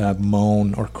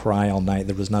moan or cry all night.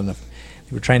 There was not enough.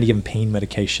 They were trying to give him pain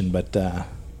medication, but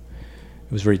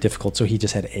it was very difficult. So he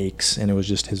just had aches, and it was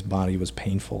just his body was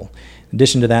painful. In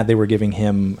addition to that, they were giving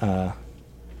him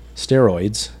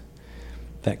steroids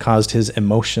that caused his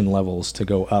emotion levels to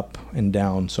go up and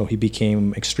down. So he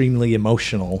became extremely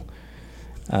emotional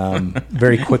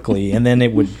very quickly, and then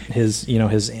it would his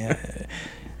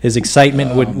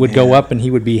excitement would go up, and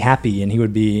he would be happy, and he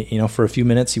would be, for a few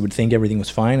minutes he would think everything was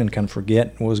fine and kind of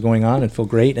forget what was going on and feel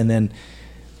great, and then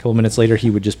a couple minutes later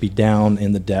he would just be down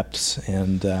in the depths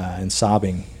and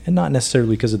sobbing, and not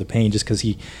necessarily because of the pain, just because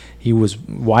he was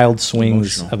wild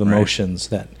swings of emotions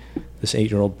that this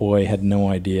 8-year-old boy had no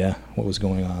idea what was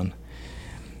going on.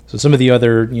 So some of the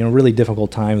other, really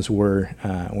difficult times were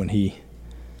when he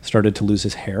started to lose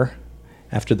his hair.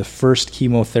 After the first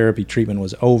chemotherapy treatment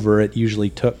was over, it usually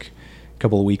took a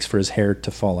couple of weeks for his hair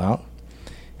to fall out.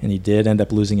 And he did end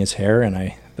up losing his hair,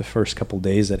 and the first couple of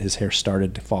days that his hair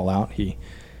started to fall out, he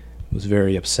was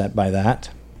very upset by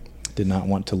that. Did not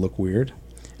want to look weird.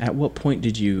 At what point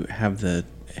did you have the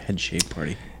head shave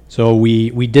party? So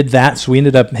we did that. So we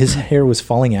ended up, his hair was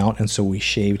falling out, and so we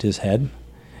shaved his head.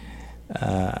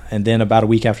 And then about a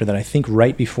week after that, I think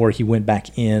right before he went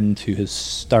back in to his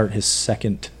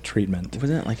second treatment.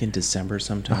 Wasn't it like in December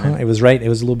sometime? It was right. It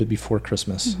was a little bit before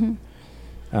Christmas.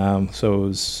 Mm-hmm. So it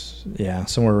was,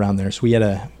 somewhere around there. So we had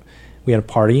a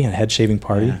party, a head shaving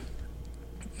party. Yeah.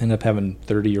 Ended up having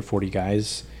 30 or 40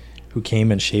 guys who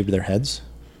came and shaved their heads.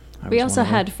 We also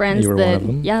had friends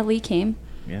that, Lee came.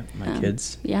 Yeah, my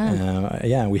kids. Yeah.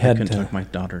 Yeah, we I had couldn't talk my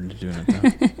daughter into doing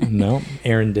it though. no,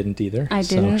 Aaron didn't either. I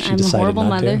so didn't. she I'm a decided horrible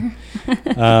not mother.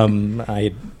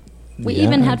 To. We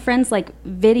even had friends like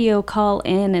video call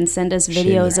in and send us Shave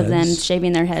their videos of them heads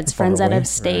shaving their heads. from far Friends out away. of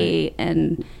state,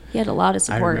 and he had a lot of I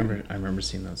support. remember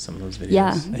seeing some of those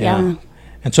videos. Yeah.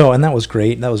 And that was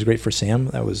great. That was great for Sam.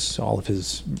 That was all of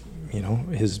his,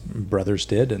 his brothers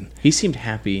did, and He seemed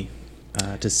happy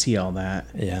to see all that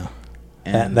yeah,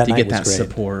 and that to night get was that great.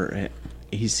 support.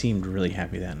 He seemed really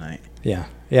happy that night. yeah.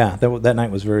 That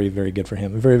night was very, very good for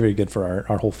him. Very, very good for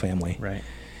our whole family. Right.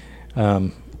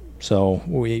 So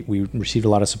we received a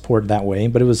lot of support that way,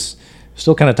 but it was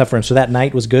still kind of tough for him. So that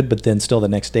night was good, but then still the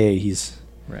next day he's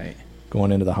Right.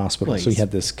 going into the hospital. Well, So he had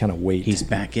this kind of weight. He's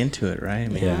back into it, right? I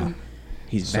mean, Yeah.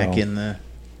 He's back So- in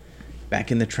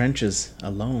the trenches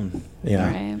alone.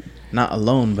 Yeah. Right. Not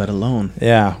alone, but alone.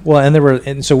 Yeah. Well,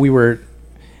 and so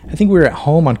I think we were at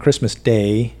home on Christmas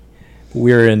Day.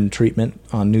 We were in treatment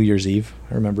on New Year's Eve.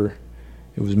 I remember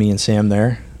it was me and Sam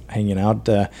there hanging out.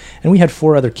 And we had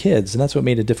 4 other kids, and that's what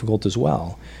made it difficult as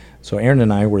well. So Aaron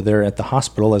and I were there at the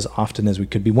hospital as often as we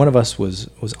could be. One of us was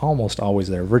almost always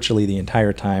there, virtually the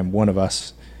entire time. One of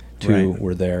us, 2 Right.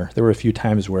 were there. There were a few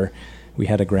times where we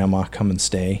had a grandma come and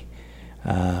stay,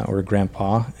 or a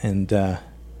grandpa, and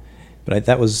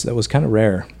that was kind of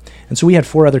rare. And so we had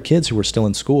 4 other kids who were still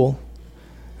in school,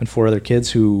 and 4 other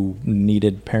kids who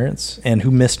needed parents and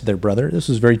who missed their brother. This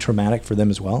was very traumatic for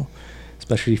them as well,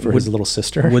 especially for his little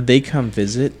sister. Would they come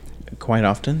visit quite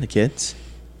often, the kids?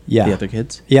 Yeah. The other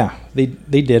kids? Yeah, they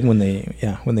did when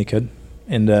they could,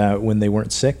 and when they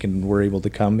weren't sick and were able to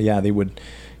come, they would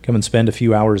come and spend a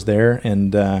few hours there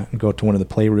and go to one of the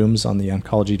playrooms on the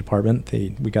oncology department.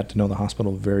 We got to know the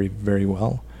hospital very, very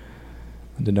well,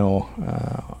 and to know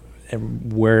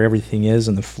where everything is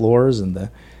and the floors and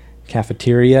the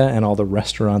cafeteria and all the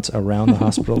restaurants around the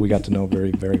hospital. We got to know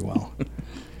very, very well,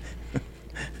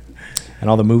 and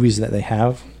all the movies that they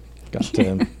have.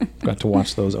 Got to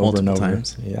watch those over and Multiple over.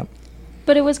 times. Yep.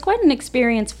 But it was quite an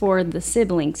experience for the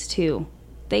siblings too.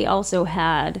 They also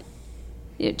had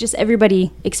just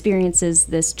everybody experiences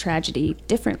this tragedy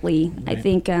differently. Right. I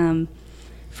think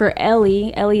for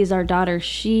Ellie is our daughter.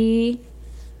 She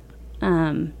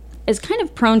is kind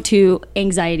of prone to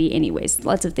anxiety anyways.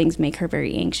 Lots of things make her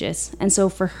very anxious. And so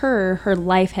for her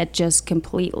life had just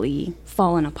completely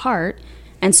fallen apart.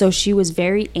 And so she was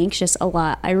very anxious a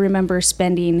lot. I remember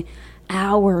spending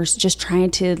hours just trying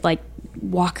to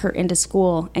walk her into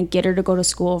school and get her to go to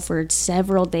school for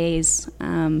several days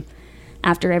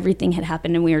after everything had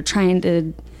happened. And we were trying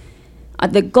to,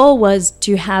 the goal was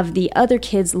to have the other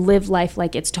kids live life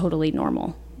like it's totally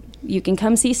normal. You can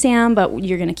come see Sam, but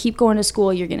you're going to keep going to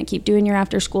school. You're going to keep doing your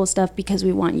after school stuff because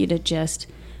we want you to just,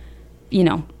 be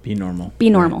normal. be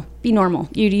normal. Be normal.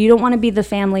 You don't want to be the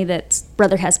family that's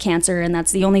brother has cancer and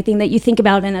that's the only thing that you think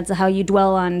about and that's how you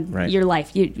dwell on Right. your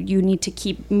life. You need to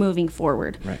keep moving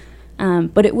forward. Right.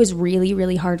 But it was really,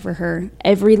 really hard for her.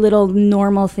 Every little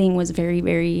normal thing was very,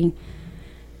 very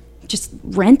just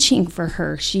wrenching for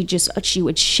her. She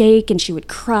would shake and she would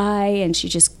cry and she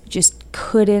just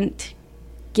couldn't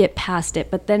get past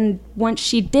it. But then once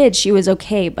she did, she was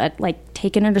okay. But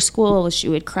taking her to school, she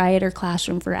would cry at her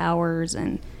classroom for hours.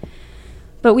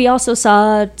 But we also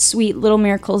saw sweet little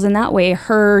miracles in that way.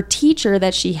 Her teacher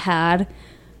that she had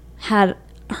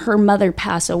her mother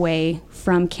pass away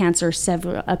from cancer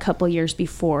a couple years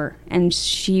before, and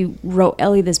she wrote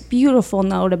Ellie this beautiful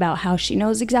note about how she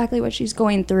knows exactly what she's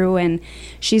going through and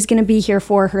she's going to be here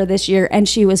for her this year. And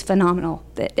she was phenomenal.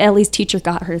 That Ellie's teacher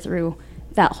got her through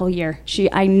that whole year.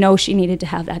 I know she needed to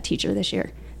have that teacher this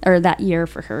year, or that year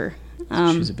for her.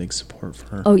 So she's a big support for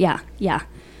her. Oh yeah.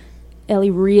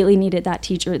 Ellie really needed that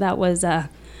teacher. That was,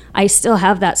 I still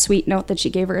have that sweet note that she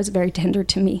gave her. It's very tender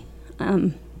to me.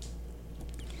 And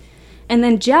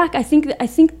then Jack, I think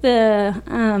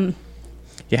the,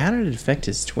 Yeah, how did it affect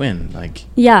his twin?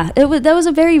 that was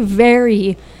a very,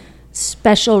 very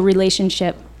special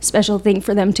relationship, special thing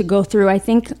for them to go through. I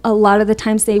think a lot of the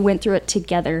times they went through it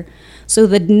together. So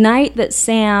the night that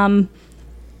Sam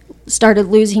started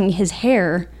losing his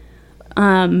hair,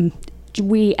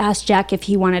 we asked Jack if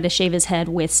he wanted to shave his head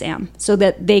with Sam so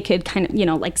that they could kind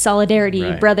of, solidarity,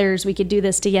 Right. brothers, we could do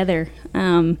this together.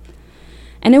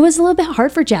 And it was a little bit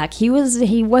hard for Jack. He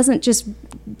wasn't just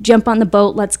jump on the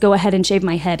boat, let's go ahead and shave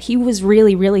my head. He was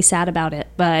really, really sad about it,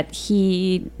 but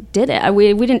he did it.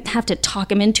 We didn't have to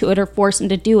talk him into it or force him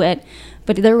to do it,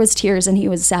 but there was tears and he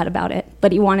was sad about it,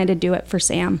 but he wanted to do it for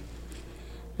Sam.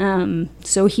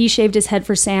 So he shaved his head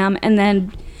for Sam, and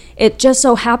then It just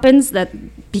so happens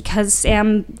that because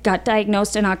Sam got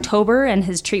diagnosed in October and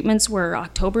his treatments were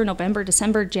October, November,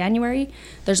 December, January,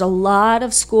 there's a lot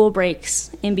of school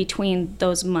breaks in between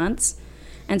those months.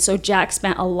 And so Jack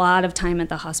spent a lot of time at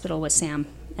the hospital with Sam.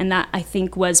 And that, I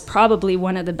think, was probably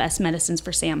one of the best medicines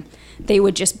for Sam. They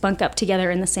would just bunk up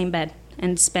together in the same bed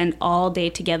and spend all day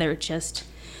together just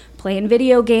playing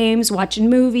video games, watching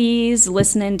movies,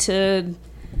 listening to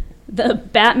the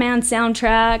Batman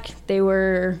soundtrack.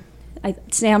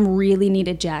 Sam really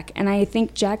needed Jack, and I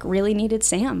think Jack really needed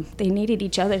Sam. They needed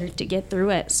each other to get through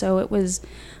it. So it was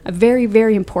a very,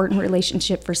 very important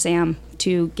relationship for Sam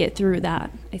to get through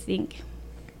that, I think.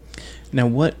 Now,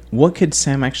 what could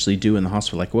Sam actually do in the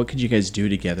hospital? Like, what could you guys do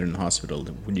together in the hospital?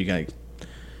 Would you guys,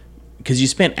 because you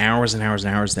spent hours and hours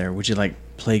and hours there, would you, like,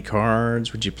 play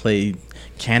cards? Would you play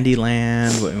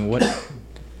Candyland? What?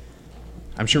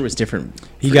 I'm sure it was different.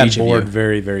 He got bored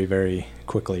very, very, very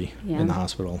quickly in the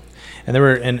hospital, and there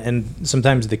were and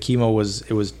sometimes the chemo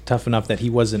was tough enough that he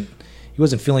wasn't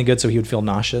feeling good, so he would feel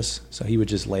nauseous, so he would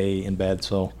just lay in bed.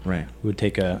 So right, we would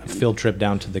take a field trip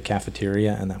down to the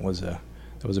cafeteria, and that was a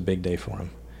big day for him,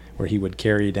 where he would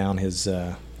carry down his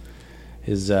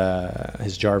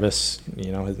Jarvis,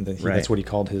 that's what he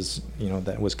called his,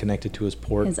 that was connected to his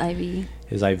port. His IV.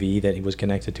 His IV that he was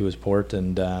connected to his port,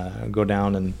 and go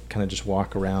down and kind of just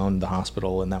walk around the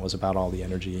hospital, and that was about all the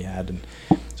energy he had. And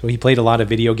so he played a lot of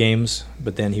video games,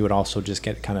 but then he would also just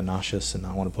get kind of nauseous and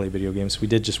not want to play video games. We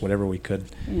did just whatever we could.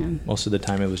 Yeah. Most of the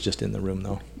time it was just in the room,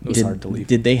 though. It was hard to leave.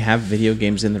 Did they have video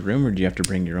games in the room, or do you have to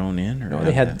bring your own in? Or no,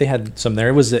 they had some there.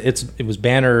 It was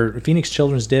Banner, Phoenix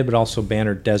Children's did, but also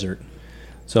Banner Desert.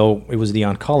 So it was the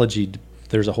oncology.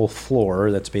 There's a whole floor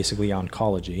that's basically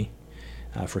oncology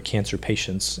for cancer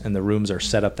patients, and the rooms are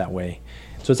set up that way.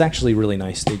 So it's actually really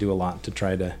nice. They do a lot to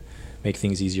try to make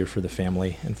things easier for the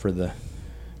family and for the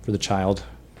child.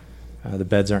 The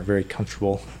beds aren't very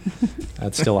comfortable.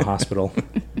 It's still a hospital.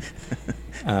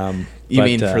 You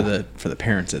mean for the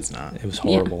parents? It's not. It was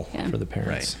horrible for the right.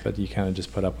 parents, but you kind of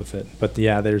just put up with it. But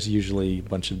yeah, there's usually a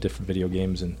bunch of different video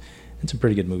games and some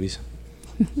pretty good movies.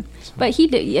 But he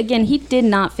did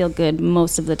not feel good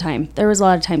most of the time. There was a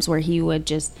lot of times where he would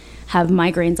just have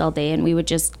migraines all day, and we would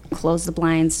just close the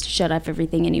blinds, shut off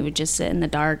everything, and he would just sit in the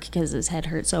dark because his head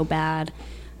hurt so bad.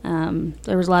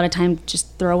 There was a lot of time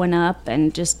just throwing up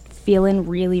and just feeling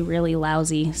really, really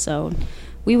lousy. So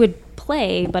we would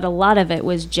play, but a lot of it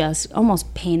was just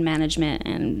almost pain management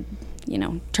and,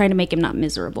 trying to make him not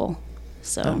miserable.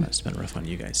 So that must have been rough on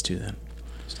you guys too then.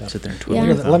 Sit there and twiddle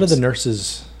your your thumbs. thumbs. A lot of the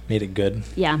nurses made it good.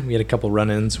 Yeah. We had a couple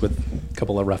run-ins with a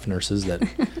couple of rough nurses that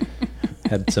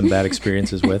had some bad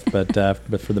experiences with, but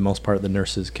for the most part, the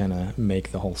nurses kind of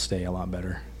make the whole stay a lot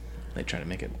better. They try to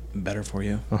make it better for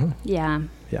you. Uh-huh. Yeah.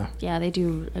 Yeah. Yeah, they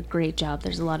do a great job.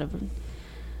 There's a lot of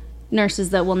nurses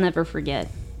that we'll never forget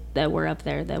that were up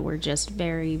there that were just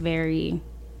very, very...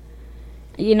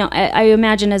 I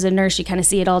imagine as a nurse, you kind of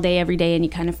see it all day, every day, and you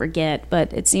kind of forget.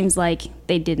 But it seems like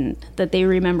they didn't. That they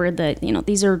remembered that,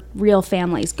 these are real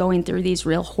families going through these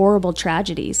real horrible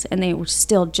tragedies. And they were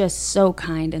still just so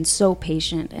kind and so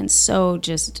patient and so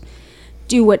just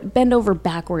bend over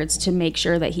backwards to make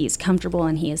sure that he's comfortable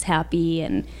and he is happy.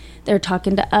 And they're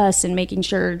talking to us and making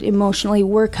sure emotionally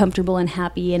we're comfortable and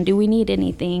happy. And do we need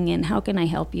anything? And how can I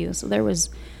help you? So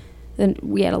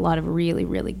we had a lot of really,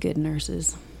 really good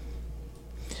nurses.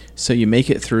 So you make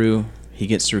it through. He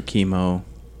gets through chemo.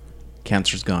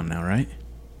 Cancer's gone now, right?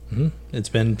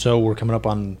 Mm-hmm. We're coming up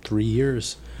on 3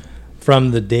 years from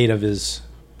the date of his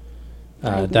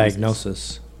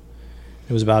diagnosis.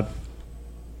 It was about,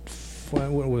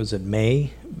 what was it,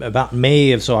 May? About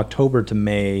May, so October to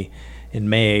May. In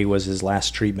May was his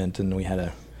last treatment, and we had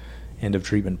a end of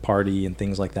treatment party and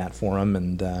things like that for him.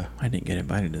 And I didn't get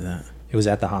invited to that. It was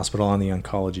at the hospital on the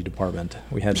oncology department.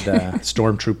 We had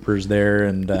stormtroopers there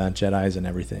and Jedis and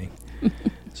everything.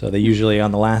 So they usually,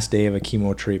 on the last day of a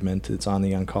chemo treatment, it's on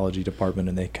the oncology department,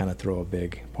 and they kind of throw a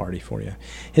big party for you.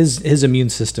 His immune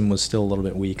system was still a little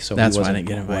bit weak, so that's he wasn't why I didn't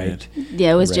get invited.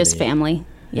 Yeah, it was just family.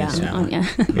 Yeah.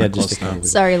 Yeah, just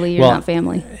Sorry, Lee, you're not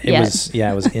family. It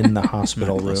was in the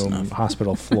hospital room,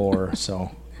 hospital floor. So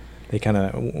they kind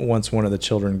of, when one of the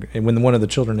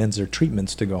children ends their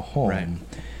treatments to go home, right.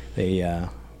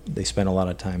 They spent a lot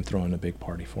of time throwing a big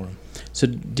party for him. So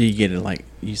do you get it like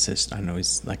you said? I know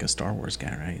he's like a Star Wars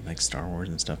guy, right? Like Star Wars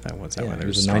and stuff. Why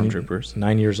there's stormtroopers?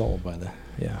 9 years old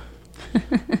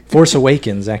Force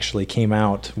Awakens actually came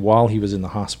out while he was in the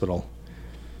hospital,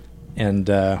 and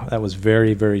that was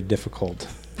very, very difficult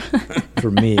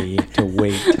for me to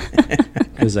wait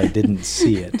because I didn't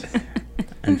see it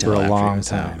for a long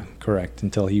time. Correct,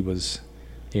 until he was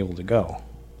able to go.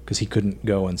 because he couldn't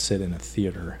go and sit in a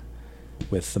theater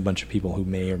with a bunch of people who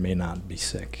may or may not be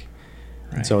sick.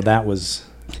 Right. And so that was,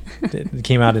 it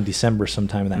came out in December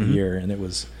sometime that Mhm. year, and that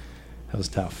was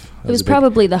tough. It was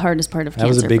probably the hardest part of That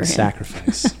cancer was a big for him.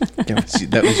 sacrifice.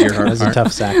 That was your hard That was a part.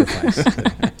 tough sacrifice.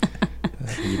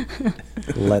 You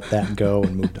let that go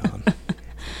and moved on.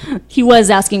 He was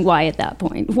asking why at that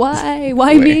point. Why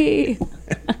me?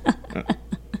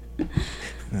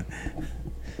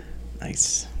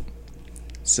 Nice.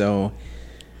 So,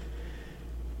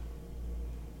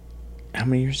 how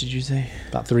many years did you say?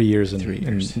 About 3 years. 3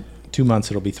 years. In 2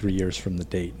 months, it'll be 3 years from the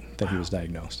date that he was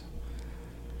diagnosed.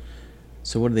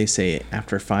 So what do they say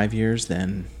after 5 years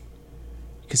then?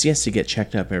 Because he has to get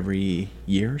checked up every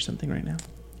year or something right now.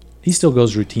 He still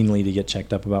goes routinely to get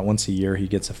checked up. About once a year, he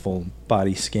gets a full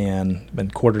body scan.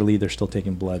 And quarterly, they're still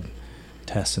taking blood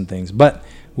tests and things. But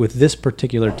with this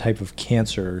particular type of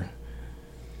cancer,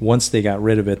 once they got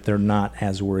rid of it, they're not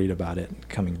as worried about it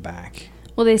coming back.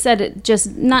 Well, they said it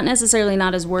just not necessarily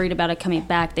not as worried about it coming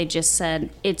back. They just said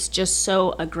it's just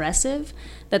so aggressive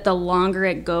that the longer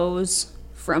it goes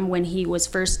from when he was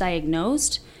first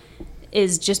diagnosed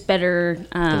is just better.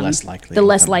 The less likely. The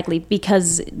less likely,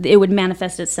 because it would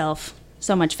manifest itself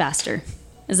so much faster.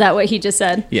 Is that what he just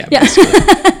said? Yeah. Basically.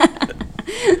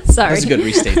 Sorry. That's a good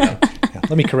restate though. Yeah,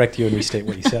 let me correct you and restate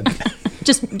what he said.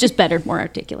 Just better, more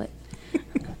articulate.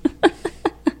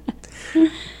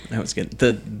 That was good.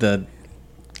 The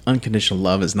unconditional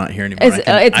love is not here anymore.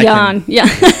 It's gone. Yeah.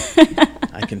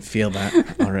 I can feel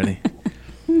that already.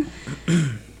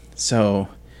 So,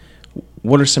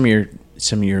 what are some of your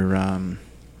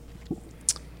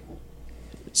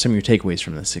takeaways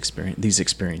from these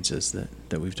experiences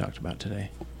that we've talked about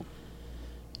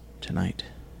tonight?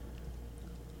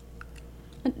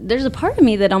 There's a part of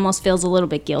me that almost feels a little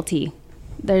bit guilty.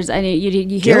 You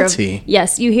hear Guilty? of,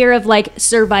 yes, you hear of like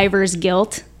survivor's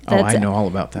guilt. I know all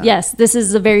about that. Yes, this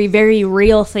is a very, very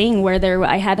real thing where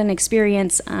I had an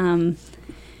experience. It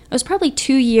was probably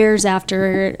 2 years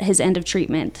after his end of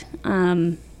treatment.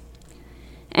 And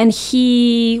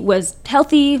he was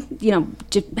healthy,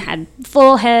 had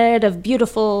full head of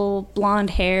beautiful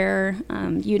blonde hair.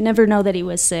 You'd never know that he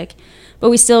was sick. But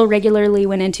we still regularly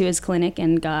went into his clinic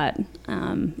and got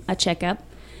a checkup.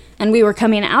 And we were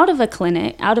coming out of the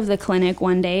clinic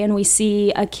one day, and we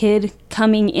see a kid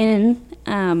coming in.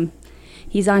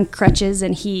 He's on crutches,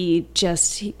 and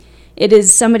it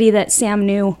is somebody that Sam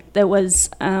knew that was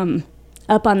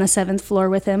up on the 7th floor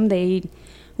with him.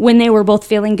 When they were both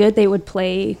feeling good, they would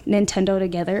play Nintendo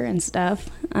together and stuff.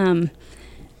 And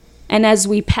as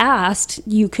we passed,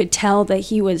 you could tell that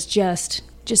he was just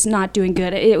not doing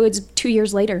good. It was 2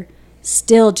 years later,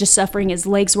 still just suffering. His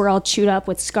legs were all chewed up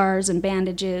with scars and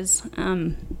bandages.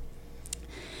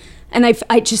 And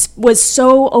I just was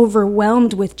so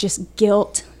overwhelmed with just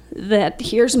guilt that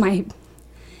here's my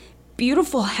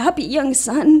beautiful, happy young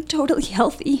son, totally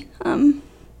healthy.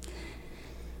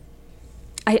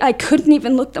 I couldn't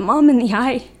even look the mom in the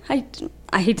eye. I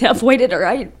avoided her.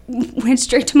 I went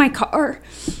straight to my car,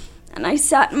 and I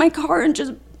sat in my car and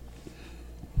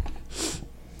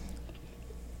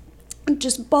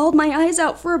just bawled my eyes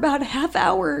out for about a half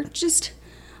hour, just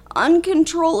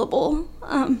uncontrollable.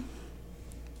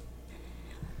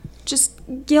 Just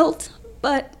guilt,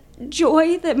 but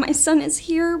joy that my son is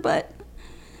here, but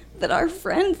that our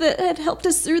friend that had helped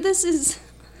us through this is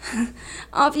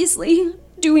obviously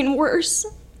doing worse.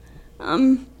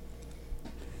 That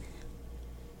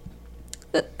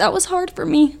was hard for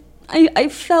me. I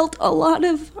felt a lot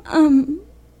of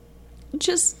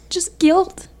just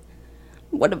guilt.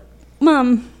 What have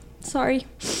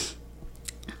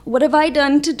I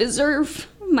done to deserve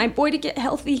my boy to get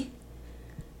healthy?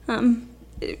 I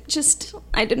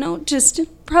don't know, just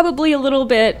probably a little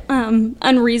bit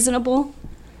unreasonable,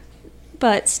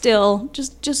 but still,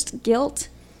 just guilt.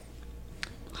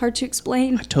 Hard to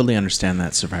explain. I totally understand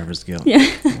that survivor's guilt. Yeah.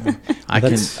 I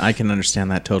can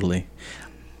understand that totally.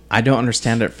 I don't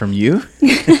understand it from you.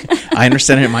 I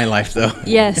understand it in my life though.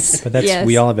 Yes. But yes.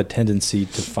 we all have a tendency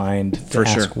to ask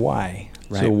sure. why.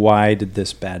 Right. So why did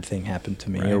this bad thing happen to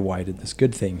me, Right. or why did this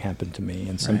good thing happen to me?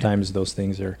 And sometimes those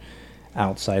things are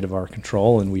outside of our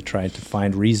control, and we try to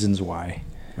find reasons why.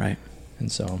 Right. And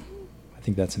so I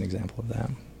think that's an example of that.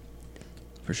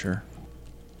 For sure.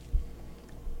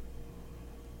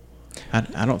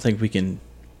 I don't think we can,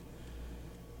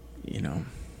 I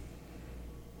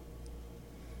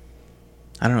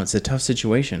don't know, it's a tough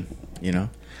situation,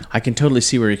 I can totally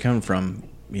see where you're coming from,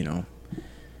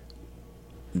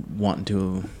 wanting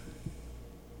to,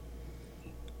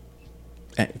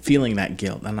 feeling that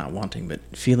guilt. I'm not wanting, but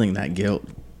feeling that guilt,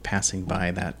 passing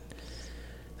by that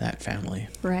that family.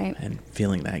 Right. And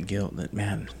feeling that guilt that,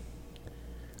 man,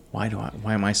 why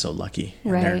am I so lucky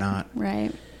and Right. they're not?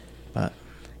 Right. But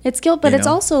It's guilt, but You it's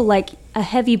know? also like a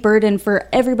heavy burden for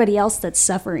everybody else that's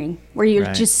suffering, where you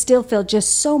Right. just still feel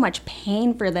just so much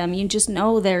pain for them. You just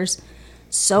know there's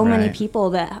so many Right. people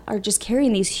that are just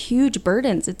carrying these huge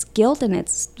burdens. It's guilt and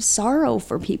it's sorrow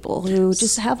for people who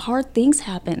just have hard things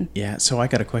happen. yeah, so I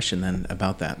got a question then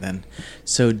about that then.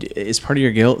 So is part of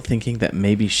your guilt thinking that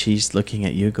maybe she's looking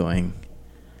at you going,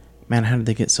 man, how did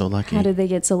they get so lucky? How did they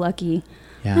get so lucky?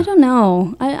 Yeah. I don't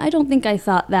know. I don't think I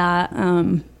thought that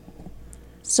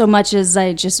so much as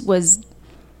I just was,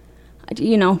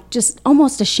 just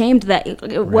almost ashamed that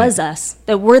it was Right. us,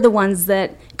 that we're the ones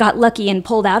that got lucky and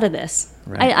pulled out of this.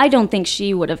 Right. I don't think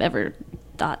she would have ever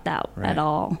thought that Right. at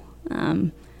all.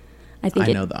 I think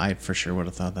I know that I for sure would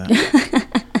have thought that.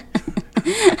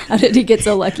 how did he get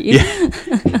so lucky?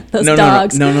 Those no,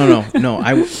 dogs.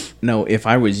 No. If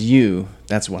I was you,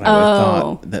 that's what I would have Oh.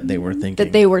 thought that they were thinking.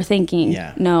 That they were thinking.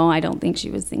 Yeah. No, I don't think she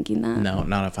was thinking that. No,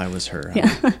 not if I was her.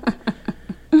 Yeah.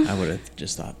 I would have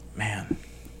just thought, man.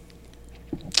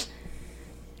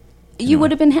 You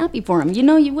would have been happy for him.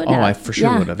 You would Oh, have. I for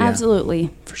sure would have, yeah.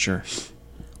 Absolutely. For sure.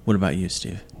 What about you,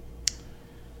 Steve?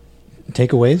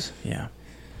 Takeaways? Yeah.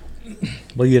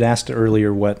 Well, you had asked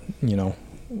earlier what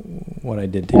I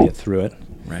did to get through it.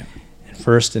 Right.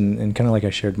 First, and kind of like I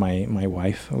shared my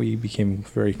wife, we became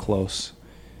very close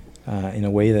in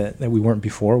a way that we weren't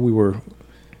before. We were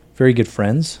very good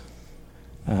friends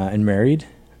and married,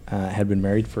 had been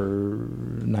married for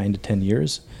 9 to 10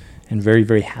 years and very,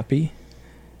 very happy.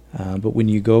 But when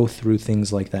you go through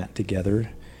things like that together,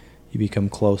 you become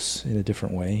close in a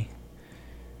different way.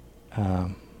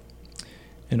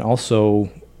 And also,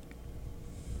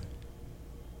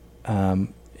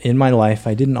 in my life,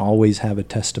 I didn't always have a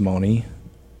testimony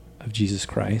of Jesus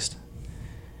Christ.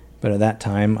 But at that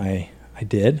time, I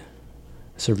did.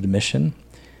 I served a mission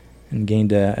and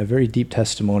gained a very deep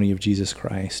testimony of Jesus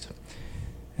Christ,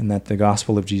 and that the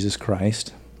gospel of Jesus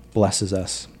Christ blesses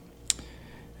us.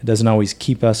 It doesn't always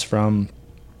keep us from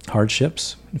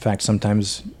hardships. In fact,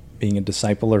 sometimes being a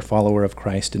disciple or follower of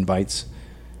Christ invites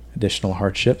additional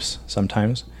hardships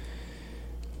sometimes.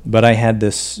 But I had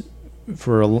this,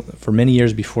 for many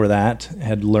years before that,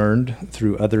 had learned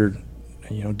through other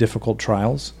difficult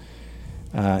trials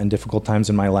and difficult times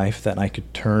in my life that I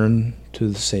could turn to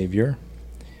the Savior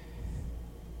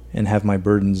and have my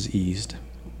burdens eased.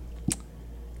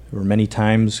 There were many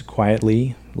times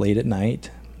quietly, late at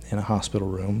night, in a hospital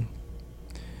room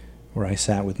where I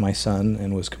sat with my son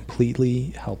and was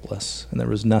completely helpless, and there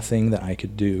was nothing that I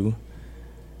could do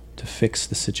to fix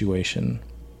the situation.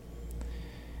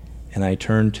 And I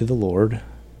turned to the Lord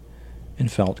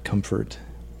and felt comfort.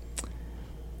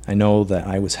 I know that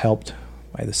I was helped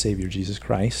by the Savior Jesus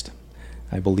Christ.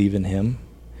 I believe in him,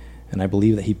 and I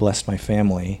believe that he blessed my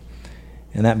family.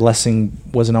 And that blessing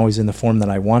wasn't always in the form that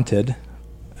I wanted,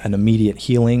 an immediate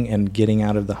healing and getting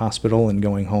out of the hospital and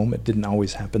going home. It didn't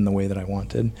always happen the way that I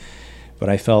wanted, but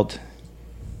I felt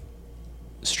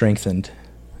strengthened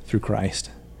through Christ.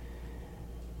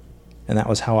 And that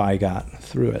was how I got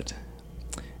through it.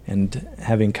 And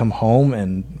having come home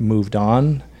and moved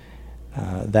on,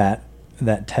 that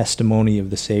testimony of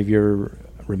the Savior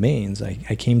remains.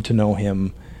 I came to know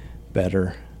him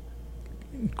better.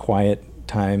 Quiet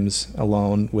times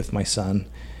alone with my son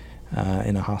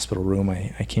in a hospital room,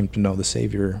 I came to know the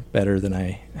Savior better than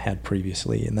I had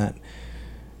previously, and that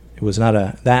was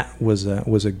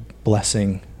a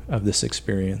blessing of this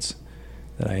experience,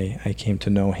 that I came to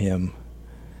know him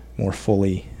more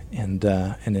fully and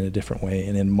in a different way.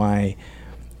 And in my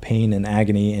pain and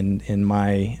agony and in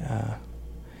my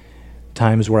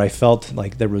times where I felt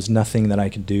like there was nothing that I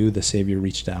could do, the Savior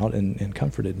reached out and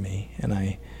comforted me. And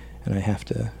I have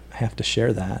to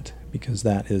share that, because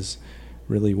that is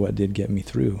really what did get me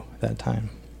through that time.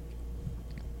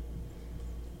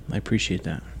 I appreciate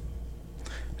that.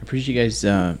 I appreciate you guys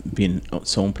being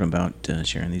so open about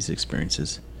sharing these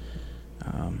experiences.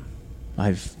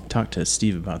 I've talked to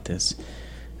Steve about this,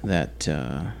 that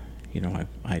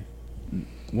I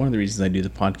one of the reasons I do the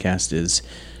podcast is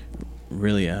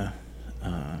really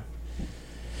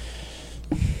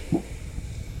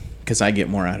because I get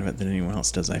more out of it than anyone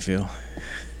else does, I feel.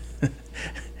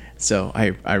 So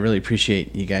I really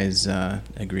appreciate you guys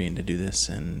agreeing to do this,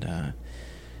 and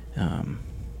I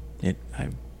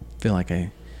feel like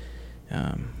I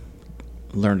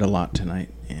learned a lot tonight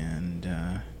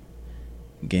and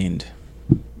gained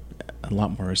a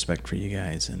lot more respect for you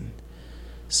guys, and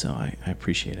so I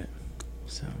appreciate it.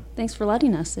 So Thanks for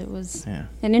letting us. It was yeah.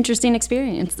 an interesting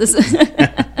experience.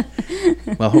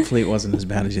 Well, hopefully it wasn't as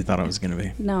bad as you thought it was going to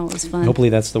be. No, it was fun. Hopefully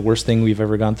that's the worst thing we've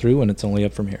ever gone through, and it's only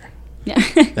up from here. Yeah.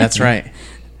 That's right.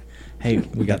 Hey,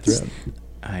 We got through that's-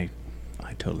 I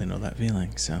totally know that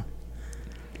feeling. So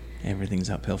everything's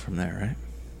uphill from there, right?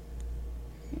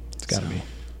 It's got to So-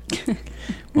 be.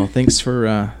 Well, thanks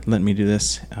for letting me do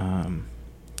this, and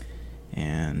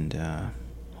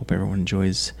hope everyone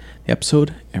enjoys the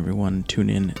episode. Everyone tune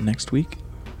in next week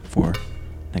for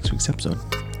next week's episode.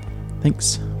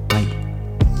 Thanks.